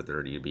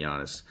 230, to be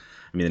honest.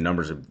 I mean, the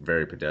numbers are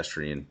very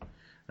pedestrian,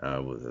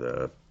 with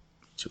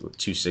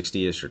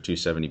 260-ish or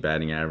 270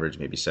 batting average,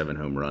 maybe 7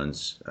 home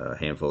runs, a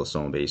handful of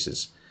stolen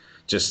bases.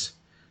 Just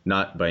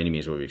not by any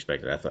means what we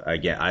expected.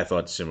 I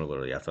thought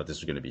similarly. I thought this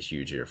was going to be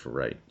huge here for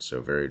Wright.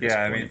 So very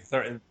disappointing. Yeah,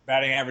 I mean,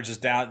 batting average is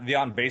down. The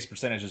on-base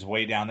percentage is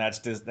way down.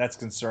 That's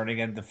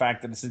concerning. And the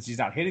fact that since he's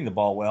not hitting the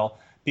ball well,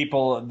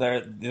 people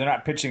they're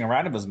not pitching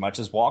around him as much.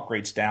 His walk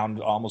rate's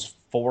down almost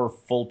 4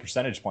 full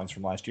percentage points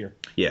from last year.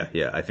 Yeah.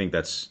 I think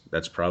that's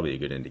probably a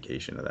good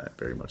indication of that.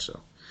 Very much so.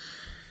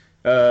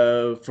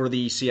 For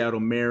the Seattle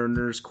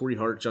Mariners, Corey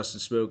Hart, Justin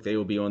Smoak, they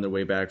will be on their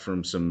way back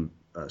from some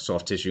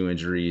soft tissue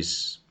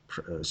injuries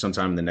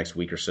sometime in the next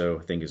week or so.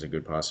 I think is a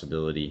good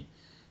possibility.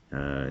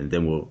 And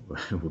then we'll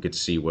get to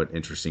see what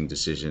interesting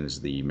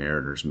decisions the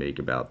Mariners make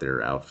about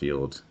their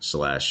outfield /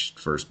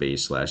 first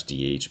base /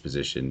 DH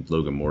position.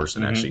 Logan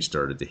Morrison actually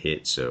started to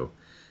hit, so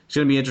it's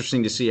going to be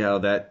interesting to see how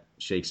that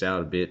shakes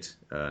out a bit,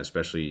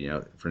 especially,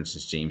 for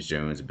instance, James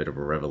Jones, a bit of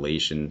a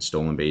revelation,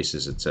 stolen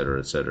bases, et cetera,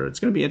 et cetera. It's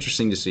going to be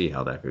interesting to see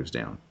how that goes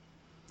down.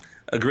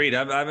 Agreed.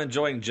 I'm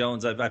enjoying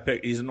Jones.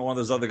 He's one of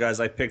those other guys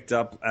I picked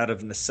up out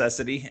of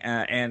necessity,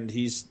 and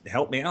he's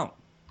helped me out.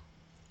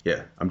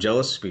 Yeah, I'm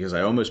jealous because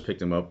I almost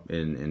picked him up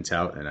in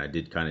tout, and I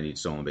did kind of need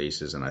stolen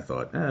bases, and I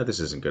thought, this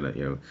isn't going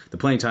to, the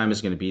playing time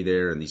is going to be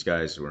there, and these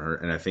guys were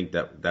hurt, and I think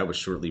that was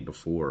shortly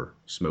before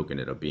Smoak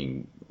ended up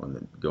being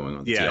going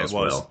on the TL as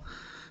well.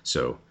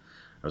 So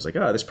I was like,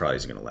 this probably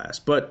isn't going to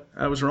last, but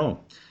I was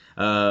wrong.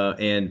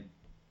 And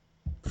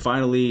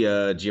finally,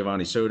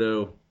 Giovanni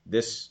Soto.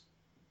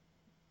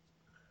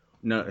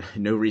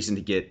 No reason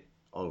to get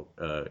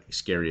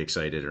scary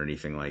excited or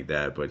anything like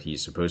that, but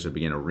he's supposed to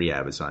begin a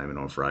rehab assignment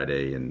on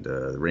Friday, and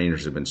the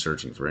Rangers have been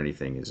searching for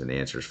anything as an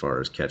answer as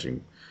far as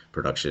catching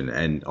production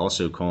and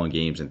also calling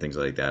games and things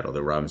like that,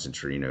 although Robinson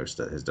Chirino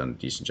has done a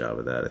decent job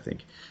of that, I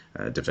think,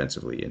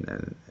 defensively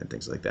and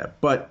things like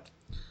that. But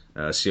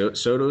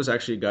Soto is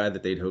actually a guy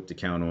that they'd hope to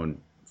count on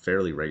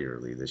fairly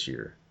regularly this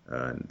year,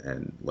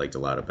 and liked a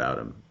lot about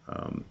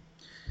him.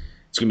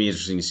 it's going to be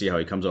interesting to see how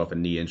he comes off a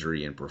knee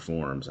injury and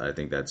performs. I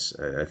think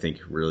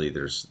really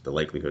there's the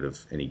likelihood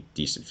of any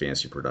decent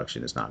fantasy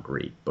production is not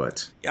great.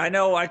 But I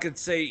know I could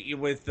say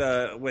with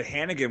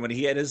Hannigan, when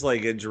he had his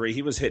leg injury,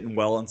 he was hitting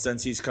well, and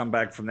since he's come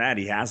back from that,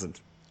 he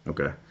hasn't.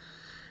 Okay.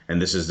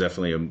 And this is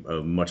definitely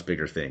a much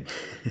bigger thing.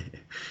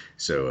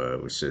 So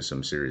it was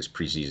some serious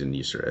preseason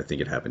use. I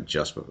think it happened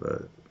just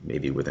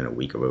maybe within a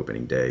week of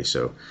opening day.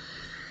 So,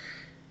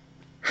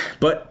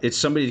 but it's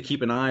somebody to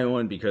keep an eye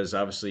on, because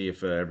obviously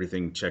if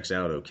everything checks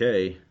out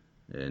okay,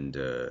 and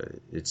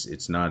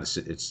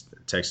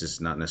Texas is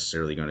not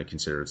necessarily going to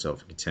consider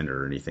itself a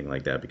contender or anything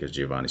like that because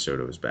Giovanni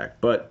Soto is back.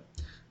 But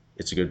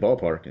it's a good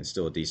ballpark and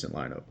still a decent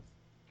lineup.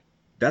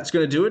 That's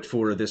going to do it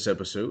for this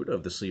episode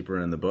of The Sleeper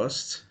and the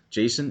Bust.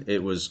 Jason,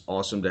 it was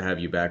awesome to have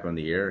you back on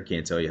the air. I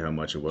can't tell you how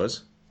much it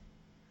was.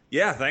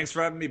 Yeah, thanks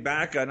for having me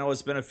back. I know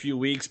it's been a few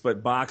weeks,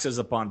 but boxes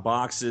upon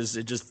boxes.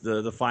 It just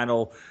the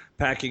final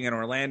packing in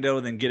Orlando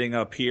and then getting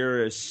up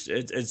here.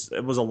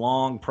 It was a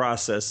long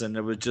process, and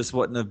it just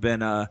wouldn't have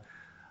been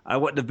I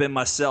wouldn't have been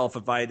myself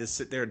if I had to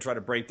sit there and try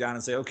to break down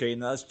and say, okay,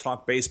 now let's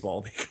talk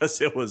baseball,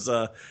 because it was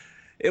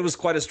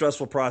quite a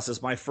stressful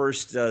process. My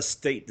first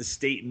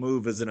state-to-state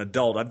move as an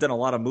adult. I've done a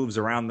lot of moves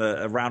around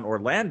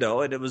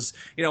Orlando, and it was,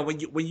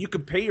 when you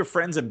can pay your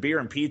friends in beer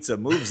and pizza,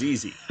 move's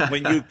easy.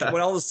 When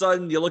all of a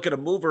sudden you look at a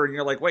mover and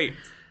you're like, wait,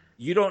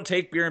 you don't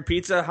take beer and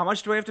pizza? How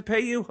much do I have to pay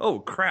you? Oh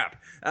crap!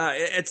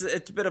 It's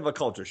a bit of a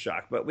culture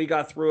shock, but we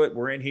got through it.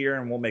 We're in here,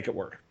 and we'll make it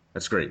work.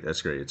 That's great.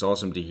 It's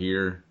awesome to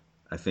hear.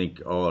 I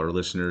think all our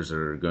listeners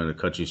are going to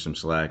cut you some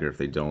slack, or if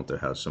they don't, they'll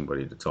have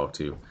somebody to talk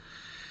to.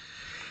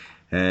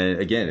 And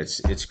again,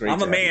 it's great.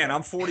 I'm a man.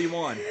 I'm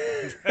 41.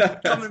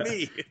 Come to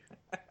me.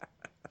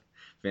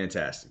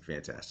 Fantastic.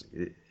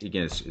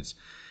 Again, it's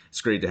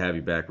great to have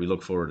you back. We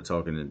look forward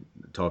to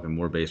talking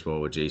more baseball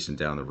with Jason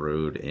down the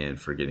road, and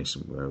for getting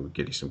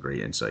some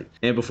great insight.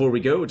 And before we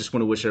go, I just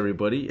want to wish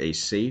everybody a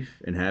safe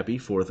and happy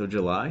 4th of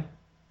July.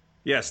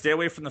 Yeah, stay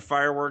away from the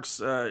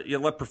fireworks. You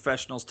let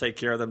professionals take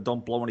care of them.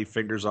 Don't blow any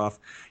fingers off.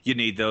 You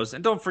need those.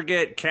 And don't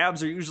forget,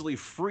 cabs are usually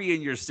free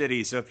in your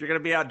city. So if you're going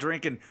to be out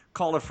drinking,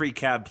 call a free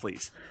cab,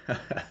 please.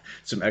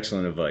 Some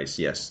excellent advice.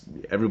 Yes.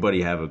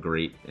 Everybody have a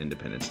great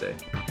Independence Day.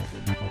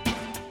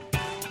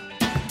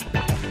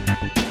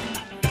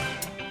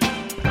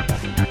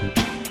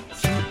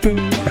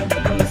 Boom.